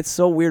so, and it's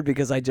so weird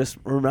because I just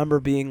remember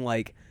being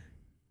like,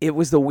 it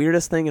was the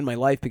weirdest thing in my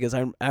life because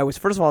I was,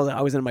 first of all,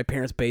 I was in my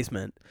parents'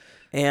 basement,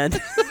 and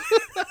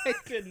I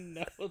didn't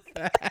know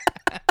that.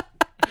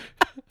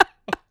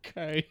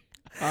 Okay,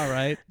 all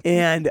right.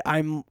 And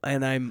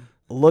I'm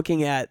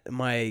looking at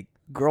my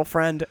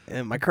girlfriend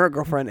and my current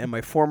girlfriend and my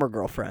former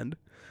girlfriend,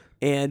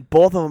 and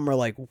both of them are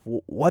like,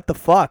 "What the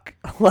fuck?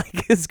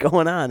 Like, is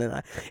going on?"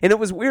 And it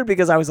was weird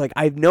because I was like,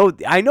 I know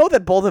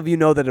that both of you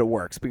know that it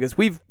works because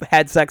we've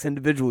had sex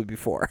individually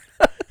before.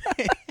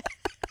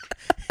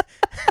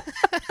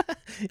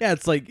 Yeah,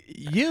 it's like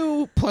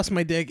you plus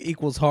my dick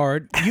equals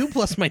hard. You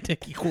plus my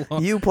dick equals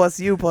hard. You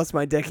plus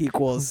my dick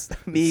equals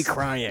me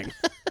crying.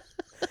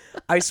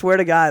 I swear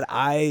to God,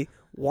 I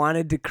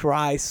wanted to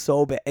cry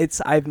so bad.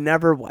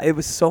 It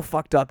was so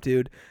fucked up,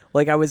 dude.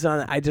 Like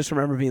I just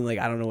remember being like,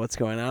 I don't know what's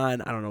going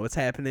on. I don't know what's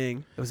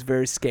happening. It was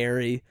very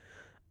scary.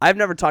 I've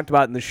never talked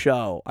about it in the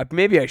show.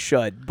 Maybe I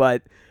should,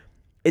 but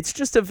it's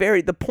just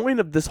the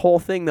point of this whole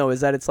thing though is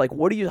that it's like,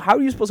 how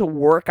are you supposed to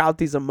work out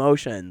these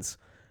emotions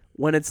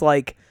when it's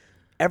like,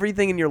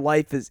 everything in your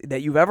life is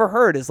that you've ever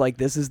heard is like,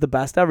 this is the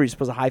best ever. You're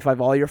supposed to high five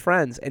all your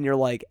friends. And you're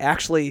like,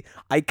 actually,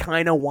 I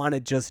kind of want to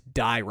just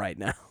die right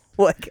now.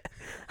 Like,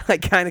 I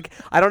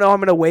don't know.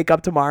 I'm going to wake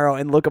up tomorrow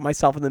and look at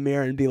myself in the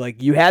mirror and be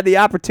like, you had the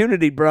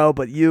opportunity, bro,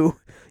 but you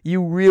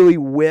really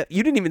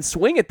you didn't even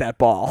swing at that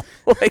ball.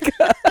 Like,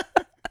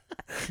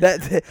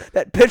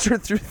 that pitcher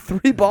threw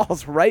 3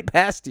 balls right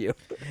past you.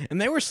 And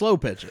they were slow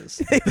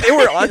pitches. They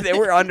were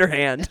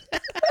underhand.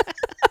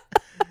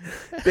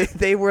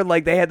 They were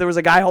like there was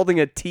a guy holding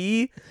a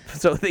tee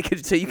so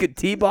you could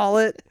tee ball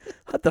it.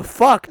 What the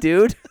fuck,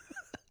 dude?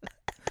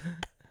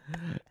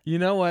 You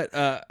know what?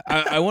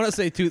 I want to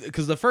say too,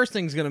 because the first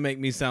thing's gonna make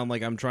me sound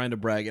like I'm trying to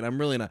brag, and I'm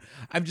really not.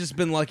 I've just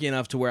been lucky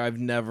enough to where I've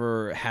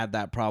never had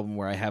that problem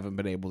where I haven't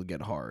been able to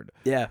get hard.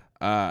 Yeah.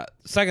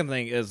 Second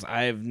thing is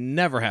I've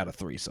never had a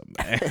threesome,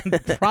 and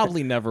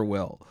probably never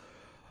will.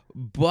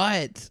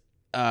 But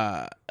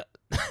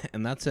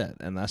and that's it,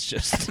 and that's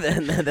just.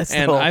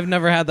 I've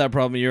never had that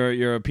problem.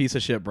 You're a piece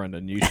of shit,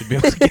 Brendan. You should be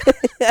able to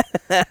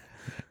get.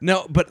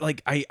 No, but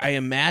like I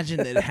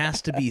imagine it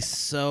has to be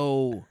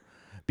so.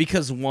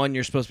 Because one,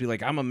 you're supposed to be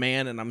like, I'm a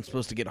man and I'm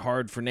supposed to get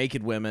hard for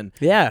naked women.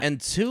 Yeah. And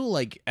two,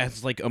 like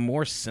as like a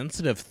more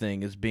sensitive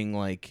thing is being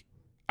like,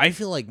 I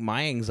feel like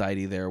my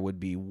anxiety there would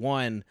be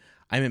one,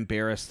 I'm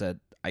embarrassed that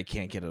I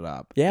can't get it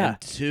up. Yeah.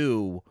 And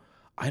two,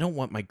 I don't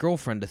want my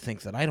girlfriend to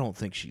think that I don't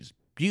think she's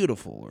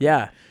beautiful. Or,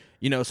 yeah.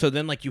 You know, so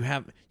then like you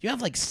have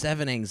like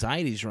 7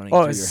 anxieties running.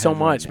 Oh, through it's your so head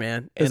much, right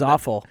man. It's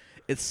awful.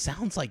 It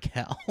sounds like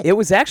hell. It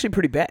was actually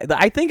pretty bad.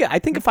 I think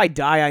if I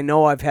die, I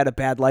know I've had a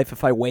bad life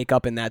if I wake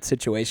up in that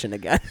situation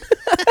again.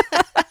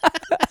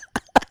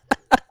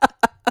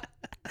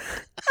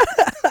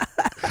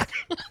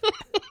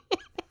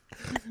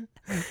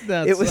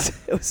 It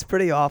was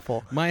pretty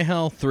awful. My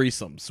hell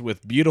threesomes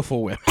with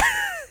beautiful women.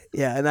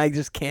 Yeah, and I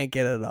just can't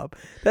get it up.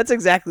 That's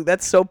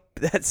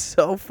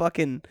so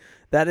fucking.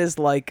 That is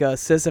like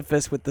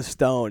Sisyphus with the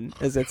stone,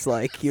 as it's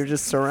like you're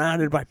just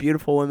surrounded by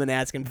beautiful women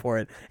asking for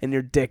it, and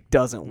your dick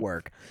doesn't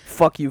work.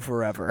 Fuck you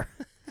forever.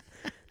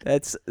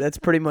 That's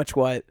pretty much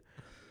what.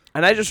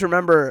 And I just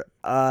remember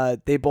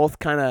they both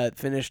kind of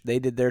finished. They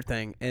did their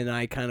thing, and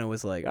I kind of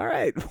was like, all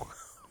right.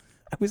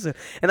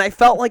 And I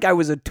felt like I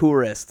was a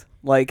tourist.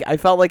 Like I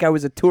felt like I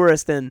was a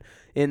tourist in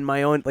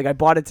my own. Like I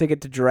bought a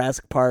ticket to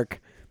Jurassic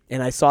Park,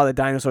 and I saw the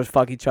dinosaurs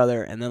fuck each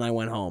other, and then I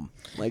went home.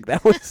 Like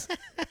that was.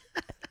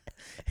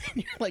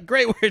 You're like,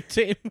 great work,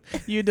 team.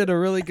 You did a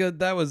really good.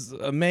 That was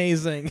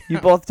amazing. You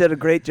both did a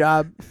great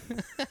job.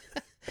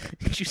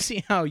 Did you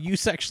see how you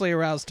sexually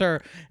aroused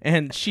her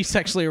and she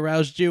sexually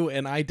aroused you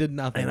and I did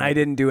nothing? And I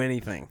didn't do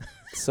anything.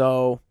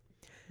 So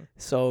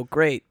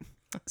great.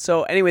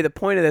 So anyway, the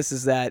point of this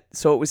is that,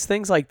 so it was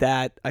things like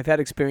that. I've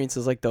had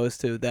experiences like those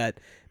two that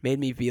made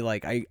me be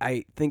like,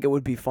 I think it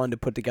would be fun to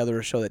put together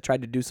a show that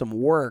tried to do some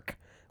work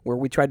where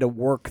we tried to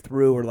work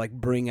through or like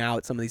bring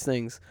out some of these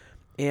things.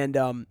 And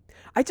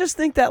I just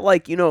think that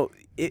like,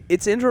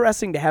 it's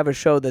interesting to have a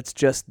show that's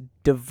just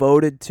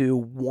devoted to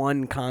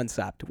one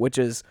concept, which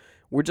is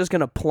we're just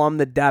going to plumb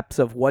the depths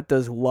of what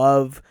does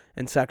love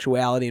and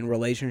sexuality and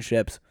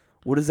relationships,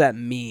 what does that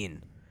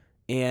mean?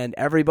 And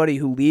everybody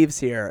who leaves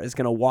here is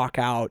going to walk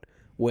out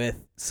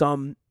with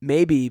some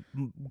maybe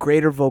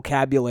greater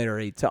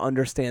vocabulary to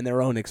understand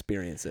their own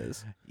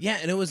experiences. Yeah,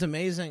 and it was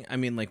amazing. I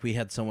mean, like we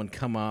had someone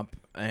come up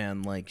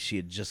and like she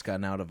had just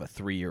gotten out of a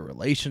 3-year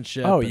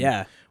relationship. Oh,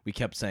 yeah. We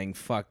kept saying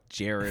 "fuck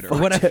Jared" or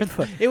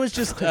whatever. It was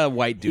just a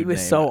white dude. He was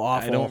name. so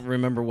awful. I don't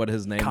remember what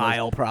his name was.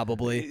 Kyle,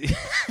 probably.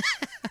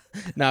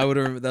 No, I would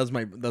remember.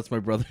 That's my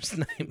brother's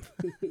name.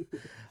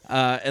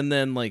 And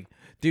then like,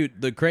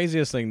 dude, the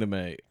craziest thing to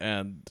me,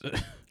 and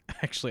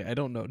actually, I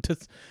don't know.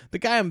 Does the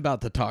guy I'm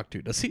about to talk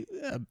to, does he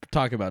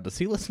does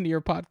he listen to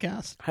your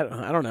podcast?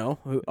 I don't know.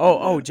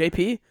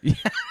 JP? Yeah.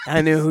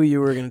 I knew who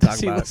you were going to talk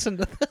does about. Does he listen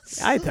to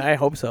this? I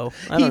hope so.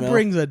 I don't know. He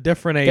brings a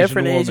different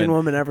Asian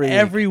woman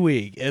every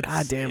week.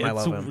 God damn, I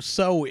love him.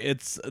 So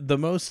it's the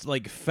most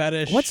like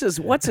fetish. What's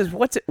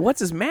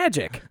his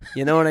magic?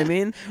 You know what I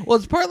mean? Well,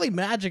 it's partly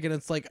magic, and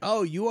it's like,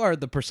 oh, you are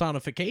the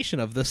personification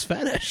of this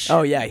fetish.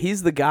 Oh yeah,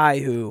 he's the guy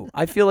who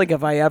I feel like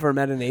if I ever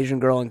met an Asian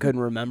girl and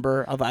couldn't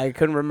remember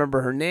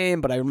her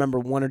name, but I remember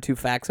 1 or 2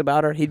 facts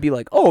about her, he'd be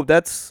like, oh,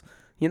 that's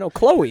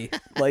Chloe.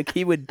 Like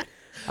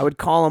I would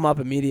call him up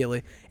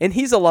immediately, and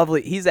he's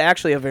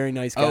actually a very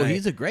nice guy. Oh,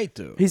 he's a great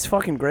dude. He's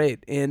fucking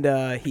great, and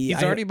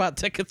he's already bought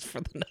tickets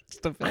for the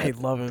next event. I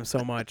love him so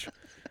much.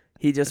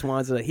 He just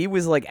wants to. He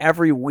was like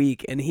every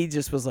week, and he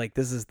just was like,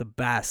 "This is the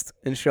best,"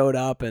 and showed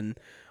up and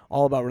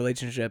all about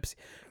relationships.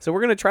 So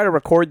we're gonna try to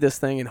record this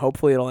thing, and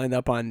hopefully it'll end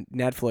up on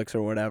Netflix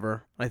or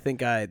whatever. I think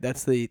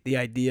that's the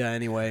idea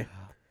anyway.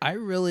 I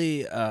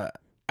really, I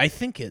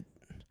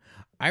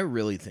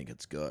really think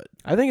it's good.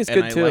 I think it's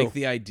good too. I like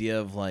the idea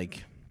of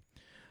like,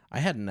 I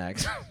had an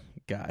ex.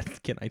 God,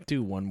 can I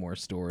do one more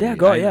story? Yeah,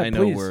 go. I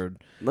know please. we're.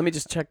 Let me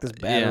just check this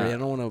battery. Yeah. I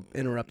don't want to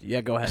interrupt you.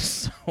 Yeah, go ahead.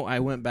 So I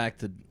went back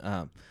to.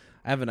 I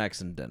have an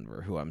ex in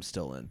Denver who I'm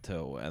still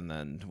into, and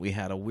then we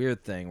had a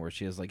weird thing where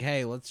she was like,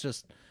 "Hey, why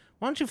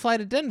don't you fly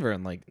to Denver?"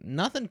 And like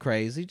nothing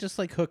crazy, just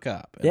like hook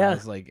up. And yeah. I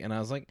was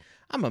like,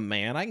 I'm a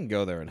man. I can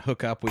go there and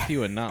hook up with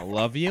you and not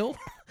love you.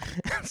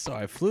 So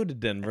I flew to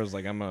Denver. I was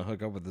like, I'm gonna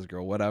hook up with this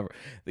girl, whatever.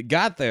 They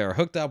got there,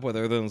 hooked up with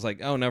her, then was like,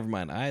 oh, never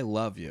mind. I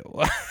love you.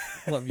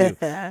 Love you.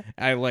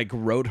 I like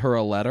wrote her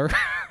a letter.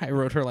 I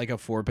wrote her like a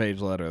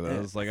 4-page letter that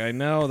was like, I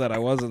know that I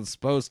wasn't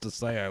supposed to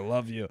say I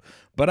love you,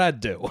 but I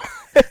do.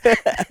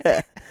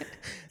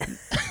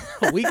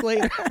 A week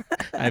later,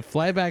 I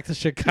fly back to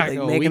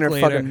Chicago. Like making a her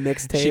week later, fucking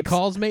mixtapes. she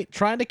calls me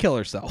trying to kill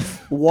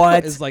herself.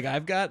 What? It's like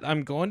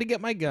I'm going to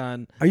get my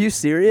gun. Are you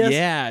serious?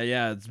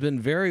 Yeah. It's been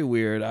very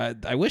weird.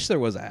 I wish there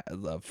was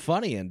a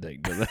funny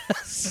ending to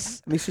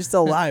this. I mean, she's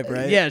still alive,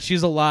 right? Yeah,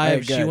 she's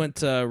alive. Hey, she went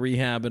to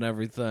rehab and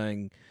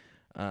everything.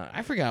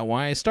 I forgot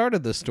why I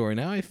started this story.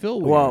 Now I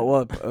feel weird.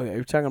 Well,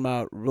 you're talking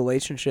about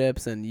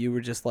relationships, and you were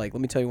just like,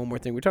 let me tell you one more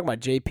thing. We're talking about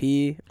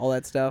JP, all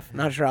that stuff.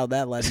 Not sure how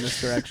that led in this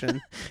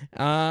direction.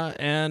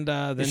 Then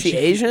is she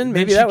Asian?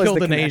 Maybe that was killed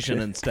the an connection.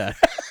 Asian instead.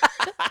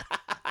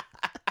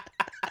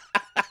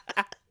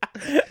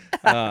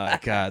 Oh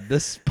God,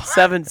 this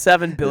 7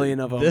 billion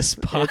of them. This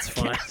podcast it's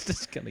fine.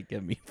 is gonna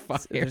get me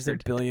fired. There's a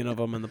billion of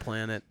them on the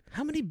planet.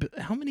 How many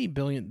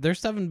billion? There's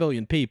 7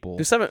 billion people.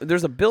 There's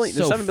a billion.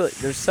 So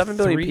there's 7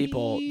 billion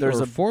people. There's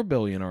 4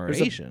 billion are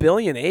Asian.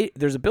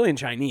 There's a billion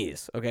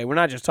Chinese. Okay, we're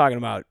not just talking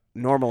about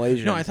normal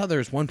Asians. No, I thought there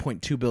was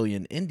 1.2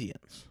 billion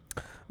Indians.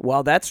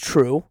 Well, that's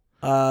true.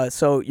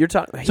 So you're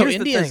talking. So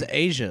India's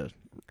Asia,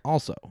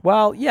 also.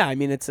 Well, yeah. I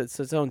mean, it's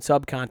its own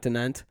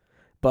subcontinent.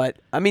 But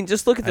I mean,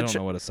 just look at I don't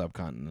know what a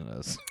subcontinent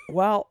is.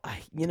 Well,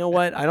 you know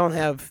what? I don't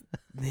have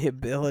the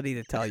ability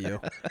to tell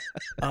you.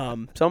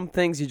 Some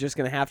things you're just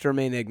gonna have to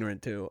remain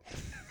ignorant to.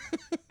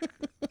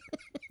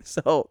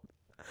 So,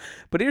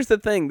 but here's the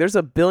thing: there's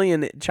a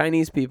billion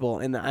Chinese people,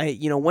 and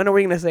when are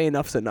we gonna say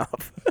enough's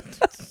enough?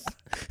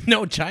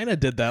 No, China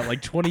did that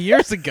like 20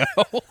 years ago.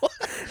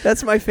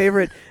 That's my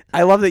favorite.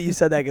 I love that you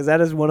said that because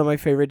that is one of my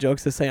favorite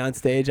jokes to say on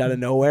stage out of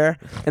nowhere.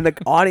 And the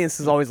audience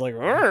is always like,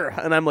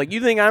 "Rrr." And I'm like, you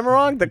think I'm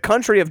wrong? The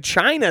country of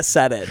China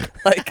said it.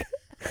 Like,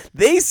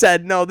 they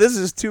said, no, this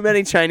is too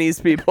many Chinese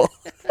people.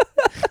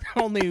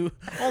 only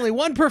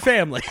one per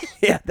family.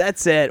 Yeah,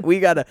 that's it. We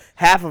got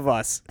half of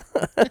us.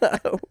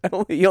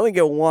 You only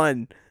get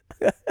one.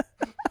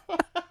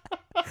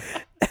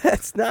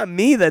 That's not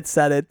me that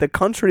said it. The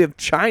country of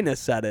China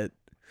said it.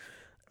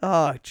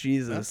 Oh,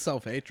 Jesus. That's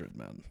self-hatred,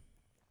 man.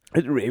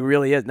 It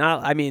really is.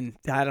 I mean,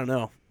 I don't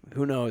know.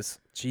 Who knows?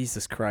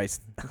 Jesus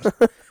Christ.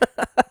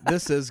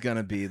 This is going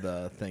to be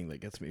the thing that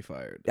gets me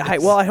fired.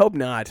 I hope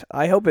not.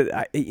 I hope it,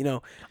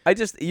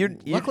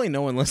 Luckily,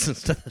 no one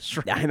listens to this.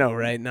 Right? I know,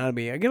 right? Not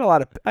me.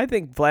 I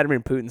think Vladimir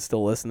Putin's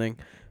still listening.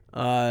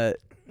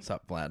 What's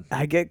up, Vlad?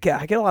 I get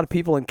a lot of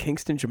people in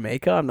Kingston,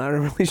 Jamaica. I'm not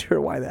really sure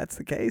why that's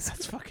the case.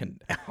 That's fucking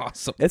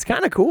awesome. It's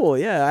kind of cool,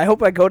 yeah. I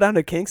hope I go down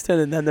to Kingston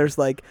and then there's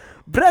like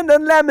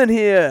Brendan Lemon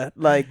here.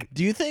 Like,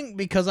 do you think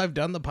because I've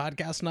done the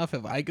podcast enough,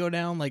 if I go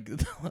down, like,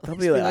 they'll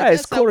be like, "Hey,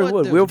 it's Corey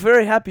Wood. We're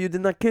very happy you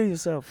did not kill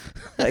yourself."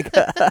 Like,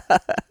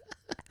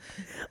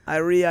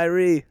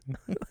 Irie.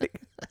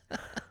 Like,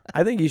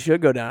 I think you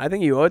should go down. I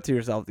think you owe it to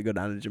yourself to go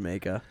down to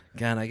Jamaica.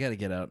 God, I got to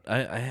get out.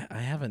 I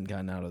haven't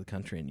gotten out of the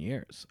country in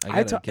years.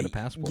 I got to get a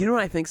passport. You know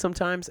what I think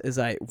sometimes is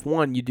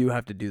you do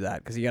have to do that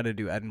because you got to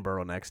do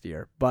Edinburgh next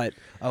year. But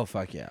oh,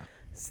 fuck yeah.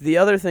 The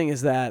other thing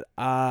is that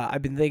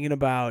I've been thinking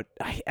about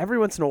every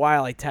once in a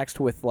while I text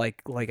with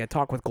like I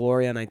talk with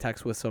Gloria and I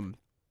text with some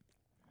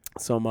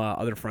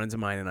other friends of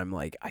mine and I'm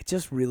like, I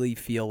just really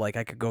feel like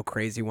I could go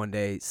crazy one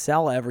day,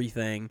 sell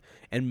everything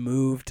and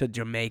move to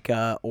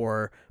Jamaica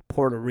or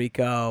Puerto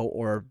Rico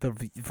or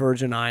the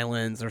Virgin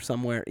Islands or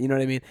somewhere, you know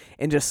what I mean?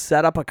 And just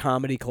set up a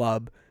comedy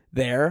club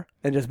there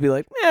and just be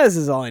like, this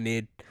is all I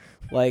need.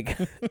 Like,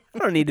 I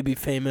don't need to be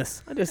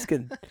famous. I just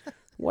can,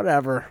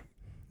 whatever.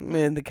 I'm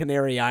in the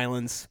Canary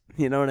Islands,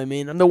 you know what I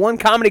mean? I'm the one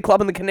comedy club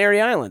in the Canary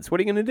Islands.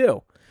 What are you going to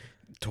do?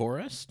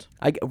 Tourist?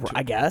 I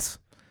guess.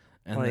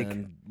 And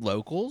then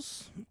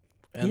locals?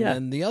 And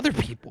then the other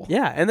people.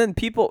 Yeah, and then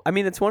people, I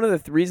mean, it's one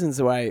of the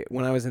reasons why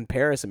when I was in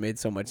Paris it made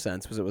so much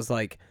sense was it was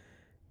like,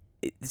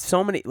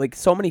 so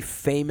many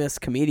famous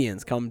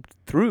comedians come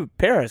through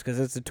Paris because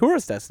it's a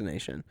tourist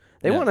destination.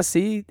 They want to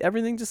see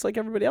everything just like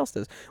everybody else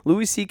does.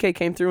 Louis C.K.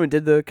 came through and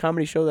did the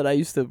comedy show that I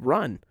used to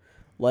run.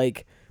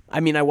 Like, I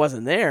mean, I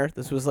wasn't there.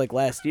 This was like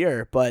last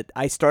year, but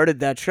I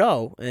started that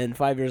show, and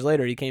 5 years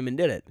later he came and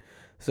did it.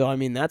 So, I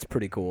mean, that's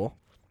pretty cool.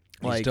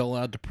 He's still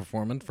allowed to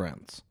perform in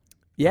France.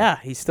 Yeah,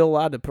 he's still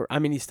allowed to.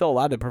 He's still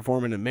allowed to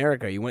perform in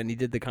America. He went and he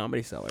did the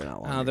Comedy Cellar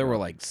not long ago. There were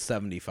like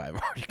 75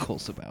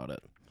 articles about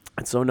it.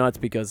 It's so nuts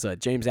because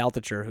James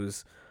Altucher,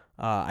 who's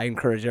I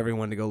encourage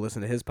everyone to go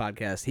listen to his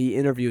podcast. He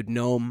interviewed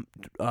Noam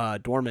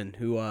Dorman,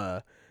 who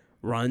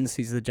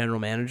he's the general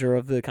manager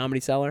of the Comedy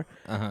Cellar,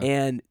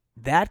 and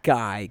that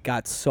guy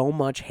got so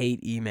much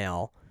hate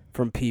email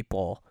from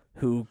people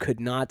who could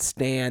not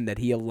stand that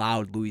he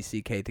allowed Louis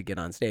C.K. to get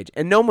on stage.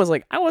 And Noam was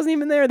like, I wasn't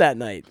even there that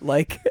night.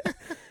 Like,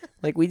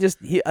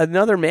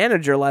 another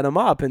manager let him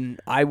up, and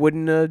I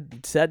wouldn't have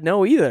said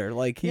no either.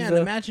 Like, and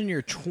imagine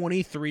your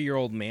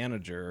 23-year-old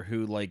manager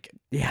who,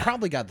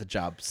 probably got the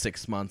job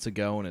 6 months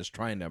ago and is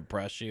trying to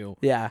impress you.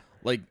 Yeah.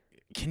 Like,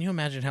 can you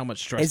imagine how much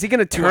stress? Is he going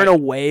to turn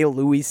away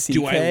Louis C.K.?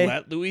 Do I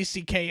let Louis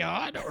C.K.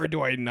 on, or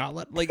do I not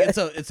let? Like, it's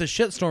a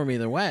shitstorm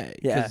either way.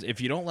 Because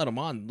if you don't let him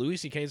on, Louis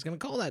C.K. is going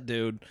to call that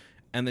dude.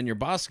 And then your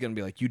boss is going to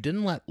be like, you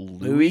didn't let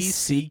Louis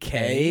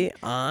C.K.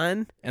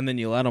 on? And then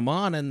you let him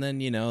on, and then,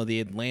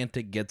 the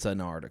Atlantic gets an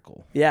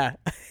article. Yeah.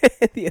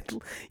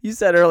 You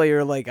said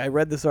earlier, I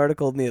read this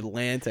article in the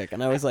Atlantic,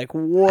 and I was like,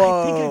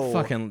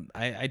 whoa.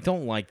 I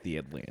don't like the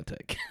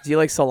Atlantic. Do you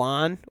like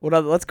Salon?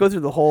 Let's go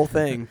through the whole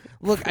thing.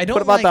 Look, I don't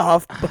What about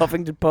the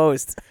Huffington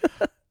Post?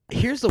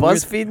 Here's the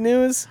BuzzFeed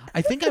News?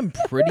 I think I'm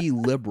pretty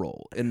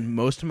liberal in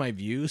most of my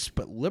views,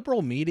 but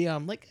liberal media,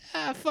 I'm like,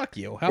 fuck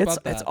you. How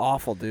about that? It's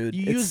awful, dude.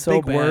 You use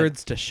big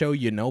words to show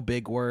no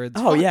big words.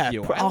 Oh, fuck yeah,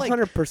 you.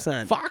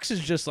 100%. Fox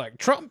is just like,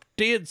 Trump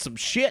did some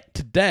shit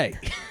today.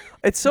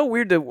 It's so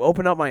weird to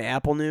open up my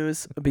Apple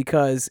News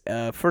because,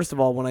 first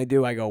of all, when I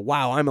do, I go,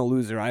 wow, I'm a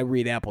loser. I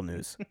read Apple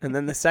News. And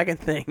then the second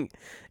thing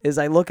is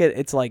I look at,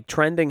 it's like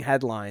trending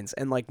headlines,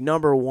 and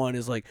number one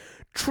is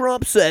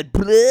Trump said,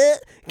 bleh,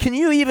 can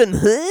you even,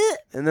 huh?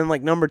 And then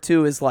number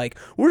two is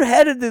we're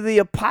headed to the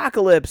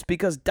apocalypse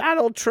because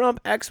Donald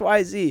Trump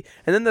XYZ.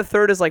 And then the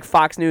third is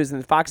Fox News,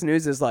 and Fox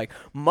News is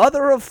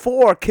mother of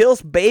four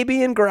kills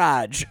baby in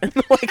garage. And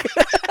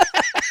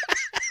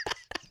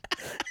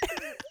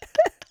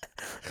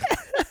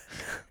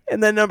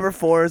And then number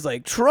four is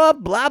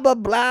Trump, blah, blah,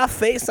 blah,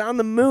 face on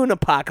the moon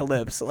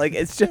apocalypse.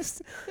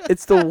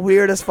 It's the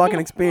weirdest fucking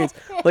experience.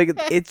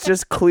 It's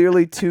just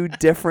clearly two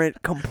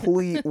different,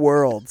 complete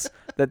worlds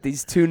that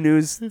these two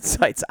news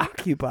sites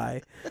occupy.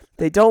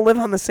 They don't live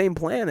on the same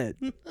planet.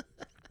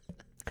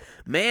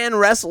 Man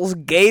wrestles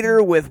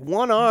gator with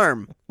one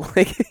arm.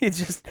 It's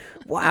just,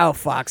 wow,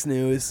 Fox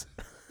News.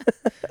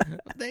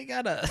 They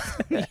gotta,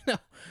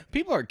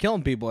 people are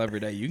killing people every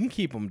day. You can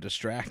keep them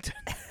distracted.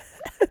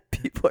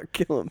 People are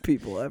killing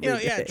people every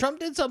day. Yeah, Trump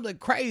did something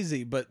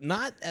crazy, but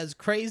not as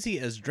crazy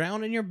as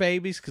drowning your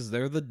babies because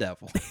they're the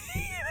devil.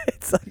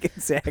 It's like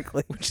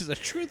exactly. Which is a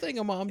true thing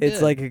a mom did.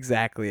 It's like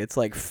exactly. It's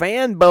like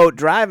fan boat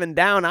driving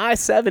down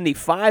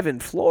I-75 in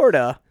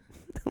Florida.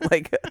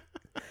 Like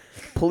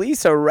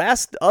police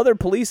arrest other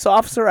police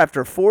officer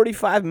after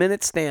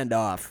 45-minute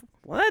standoff.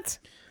 What?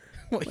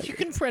 Well, you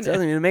can print it.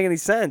 Doesn't even make any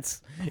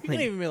sense. You can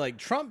even be like,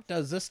 Trump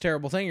does this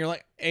terrible thing. You're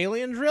like,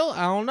 aliens real?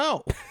 I don't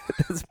know.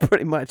 That's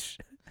pretty much.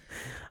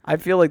 I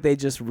feel like they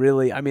just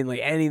really, I mean, like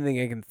anything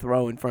they can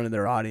throw in front of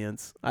their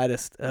audience.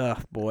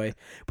 Boy.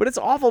 But it's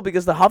awful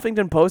because the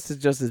Huffington Post is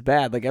just as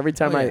bad. Like every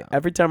time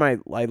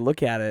I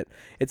look at it,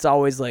 it's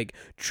always like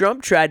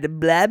Trump tried to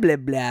blah blah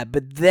blah,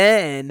 but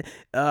then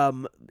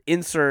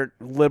insert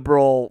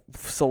liberal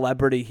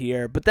celebrity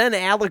here. But then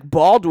Alec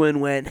Baldwin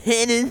went,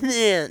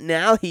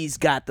 now he's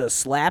got the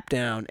slap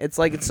down. It's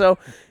like it's so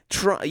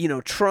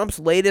Trump's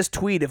latest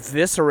tweet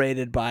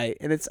eviscerated by,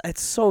 and it's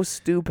so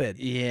stupid.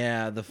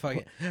 Yeah, the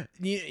fucking and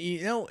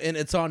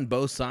it's on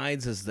both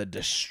sides as the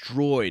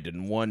destroyed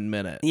in 1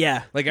 minute.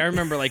 Yeah, like I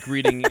remember like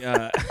reading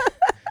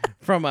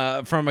from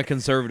a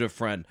conservative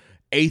friend,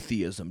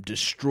 atheism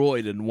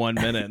destroyed in 1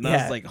 minute, and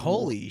I was like,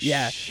 holy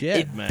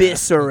shit, man!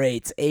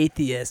 Eviscerates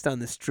atheist on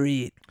the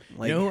street.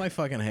 Like, you know who I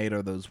fucking hate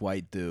are those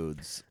white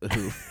dudes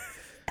who.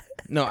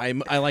 No, I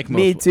like most.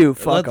 Me too.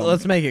 Fuck 'em.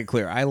 Let's make it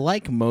clear. I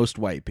like most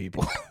white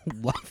people.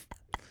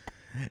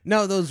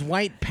 No, those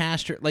white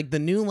pasture, like the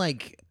new,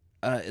 like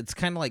it's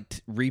kind of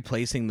like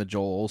replacing the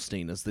Joel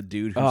Osteen as the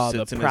dude who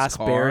sits in his car.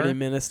 Prosperity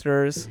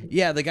ministers.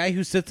 Yeah, the guy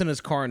who sits in his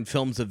car and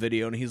films a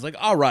video, and he's like,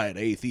 "All right,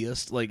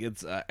 atheist." Like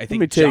it's, I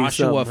think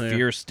Joshua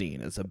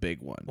Fierstein is a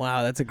big one.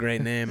 Wow, that's a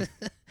great name,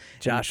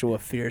 Joshua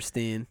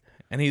Fierstein.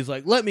 And he's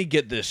like, let me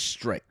get this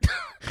straight.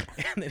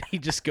 And then he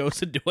just goes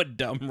into a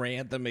dumb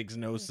rant that makes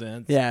no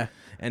sense. Yeah.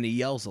 And he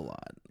yells a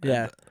lot.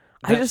 Yeah.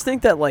 I just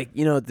think that, like,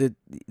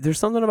 there's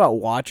something about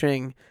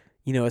watching,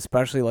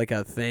 especially like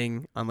a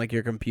thing on like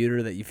your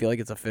computer that you feel like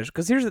it's official.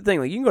 Because here's the thing,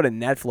 like you can go to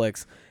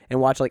Netflix and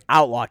watch like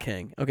Outlaw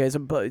King. Okay, it's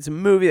a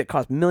movie that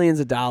costs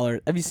millions of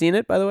dollars. Have you seen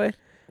it, by the way?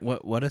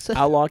 What is it?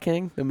 Outlaw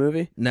King, the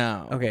movie?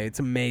 No. Okay, it's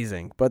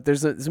amazing. But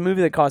it's a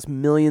movie that costs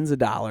millions of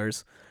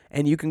dollars.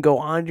 And you can go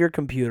onto your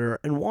computer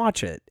and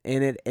watch it,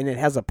 and it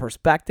has a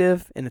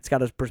perspective, and it's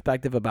got a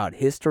perspective about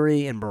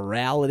history and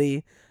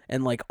morality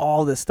and like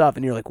all this stuff,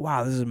 and you're like,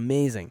 wow, this is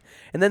amazing.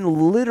 And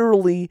then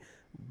literally,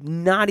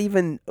 not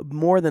even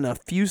more than a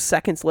few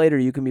seconds later,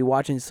 you can be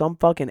watching some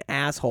fucking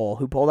asshole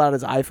who pulled out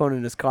his iPhone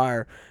in his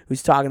car,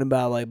 who's talking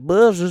about like,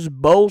 this is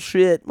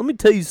bullshit. Let me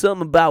tell you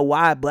something about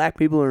why black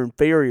people are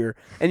inferior,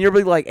 and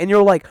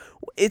you're like.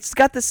 It's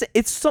got this.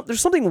 There's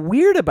something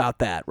weird about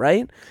that,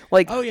 right?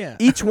 Like, oh yeah,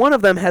 each one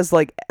of them has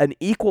like an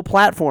equal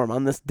platform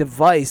on this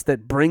device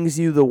that brings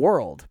you the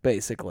world.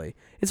 Basically,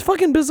 it's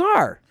fucking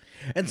bizarre.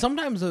 And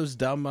sometimes those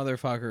dumb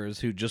motherfuckers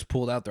who just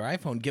pulled out their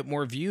iPhone get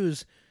more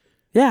views.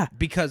 Yeah,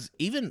 because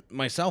even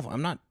myself,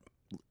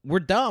 we're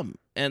dumb,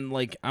 and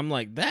like I'm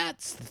like,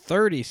 that's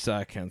 30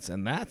 seconds,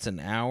 and that's an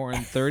hour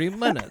and 30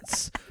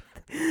 minutes.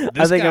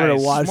 I think I'm going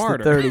to watch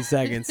the 30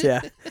 seconds,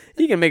 yeah.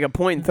 You can make a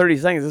point in 30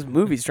 seconds. This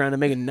movie's trying to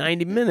make it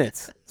 90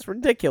 minutes. It's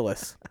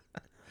ridiculous.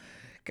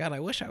 God, I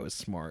wish I was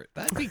smart.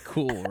 That'd be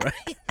cool,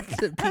 right?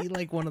 To be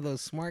like one of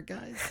those smart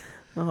guys.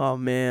 Oh,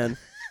 man.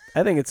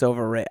 I think it's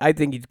overrated. I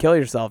think you'd kill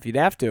yourself. You'd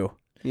have to.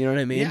 You know what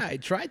I mean? Yeah, I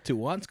tried to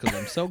once because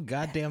I'm so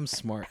goddamn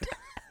smart.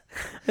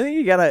 I think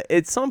you got to,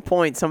 at some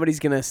point, somebody's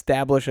going to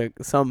establish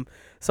some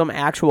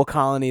actual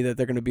colony that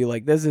they're going to be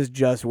like, this is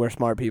just where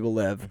smart people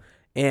live.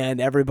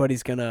 And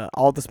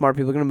all the smart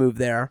people are gonna move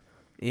there,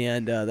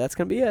 and that's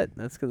gonna be it.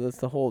 That's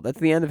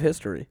the end of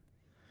history.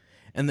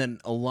 And then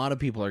a lot of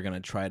people are gonna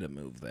try to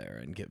move there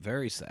and get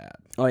very sad.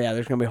 Oh yeah,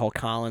 there's gonna be a whole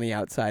colony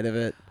outside of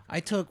it.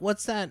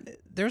 What's that?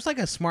 There's like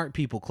a smart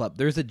people club.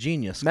 There's a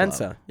genius club.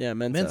 Mensa, yeah,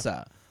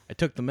 Mensa. I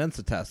took the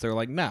Mensa test. They're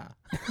like, nah.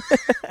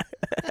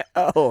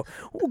 Oh,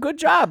 well, good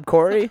job,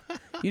 Corey.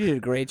 You did a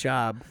great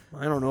job.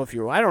 I don't know if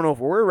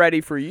we're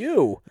ready for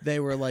you. They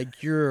were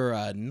like, you're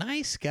a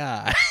nice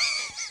guy.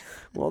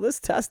 Well, this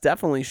test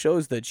definitely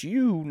shows that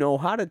you know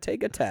how to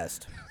take a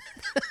test.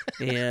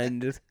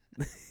 And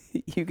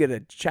you get a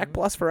check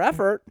plus for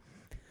effort.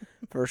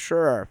 For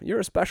sure. You're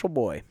a special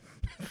boy.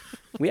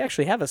 We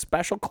actually have a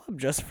special club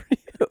just for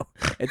you.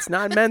 It's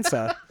not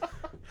Mensa,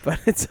 but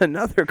it's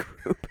another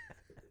group.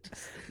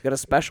 You got a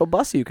special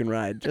bus you can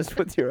ride just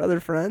with your other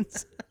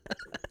friends.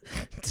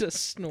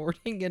 Just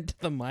snorting into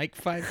the mic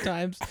 5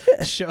 times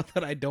to show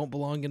that I don't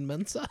belong in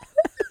Mensa.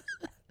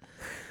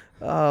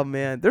 Oh,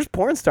 man. There's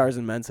porn stars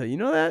in Mensa. You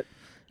know that?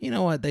 You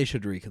know what? They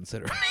should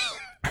reconsider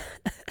me.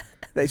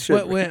 They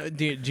should.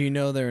 Do you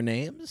know their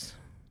names?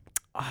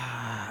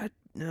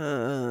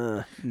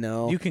 No.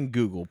 You can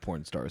Google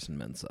porn stars in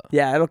Mensa.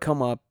 Yeah, it'll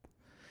come up.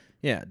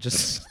 Yeah,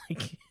 just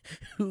like,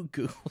 who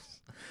Googles?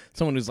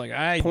 Someone who's like,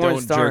 I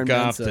porn don't jerk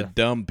off to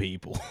dumb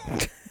people.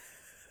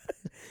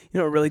 You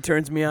know what really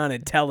turns me on?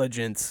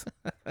 Intelligence.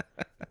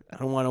 I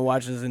don't want to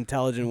watch this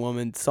intelligent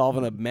woman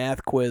solving a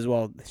math quiz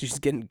while she's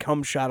getting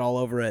cum shot all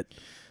over it.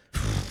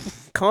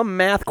 Cum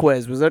math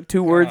quiz. Was that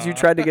 2 words you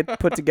tried to get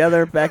put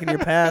together back in your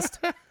past?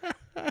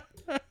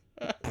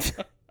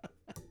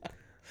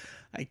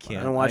 I I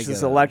can't. And watch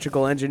this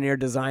electrical engineer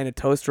design a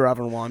toaster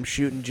oven while I'm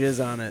shooting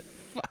jizz on it.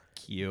 Fuck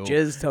you.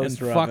 Jizz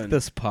toaster and oven. Fuck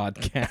this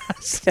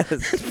podcast.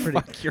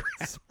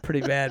 It's pretty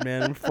bad,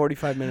 man. I'm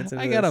 45 minutes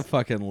into I gotta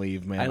fucking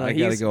leave, man. I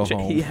gotta go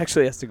home. He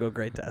actually has to go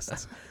grade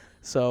tests.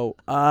 So,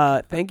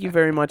 thank you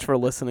very much for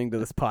listening to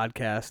this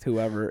podcast,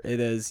 whoever it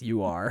is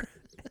you are.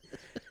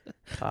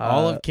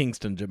 All of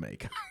Kingston,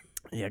 Jamaica.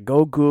 Yeah,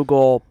 go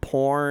Google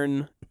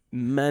porn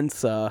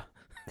Mensa.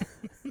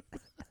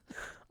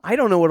 I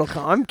don't know what'll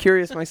come. I'm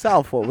curious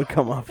myself what would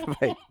come up if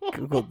I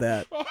Googled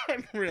that.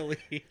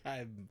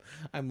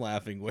 I'm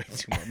laughing way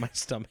too much. My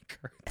stomach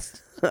hurts.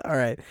 All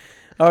right.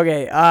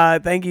 Okay.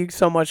 Thank you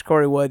so much,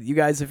 Corey Wood. You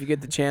guys, if you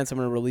get the chance, I'm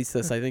going to release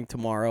this, I think,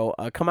 tomorrow.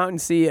 Come out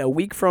and see, a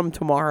week from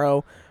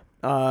tomorrow,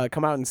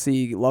 come out and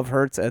see Love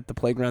Hurts at the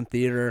Playground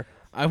Theater.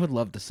 I would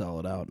love to sell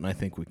it out, and I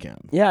think we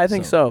can. Yeah, I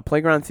think so.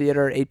 Playground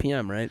Theater, 8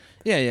 p.m., right?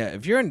 Yeah.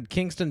 If you're in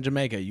Kingston,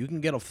 Jamaica, you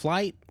can get a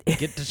flight,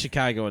 get to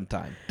Chicago in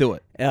time. Do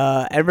it.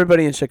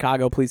 Everybody in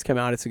Chicago, please come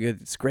out. It's a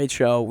great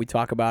show. We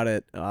talk about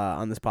it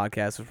on this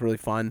podcast. It's really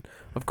fun,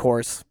 of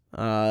course.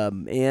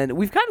 And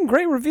we've gotten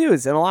great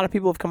reviews, and a lot of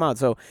people have come out,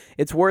 so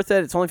it's worth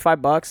it. It's only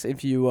 $5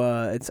 if you.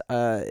 It's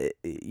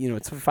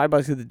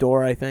 $5 at the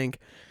door, I think.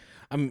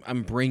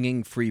 I'm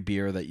bringing free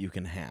beer that you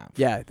can have.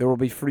 Yeah, there will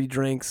be free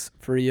drinks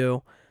for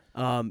you.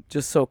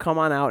 Just so come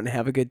on out and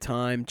have a good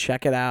time.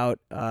 Check it out.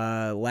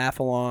 Laugh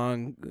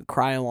along,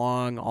 cry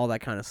along, all that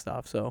kind of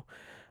stuff. So,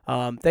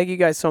 thank you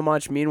guys so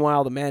much.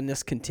 Meanwhile, the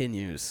madness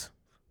continues.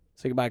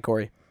 Say goodbye,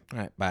 Corey. All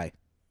right, bye.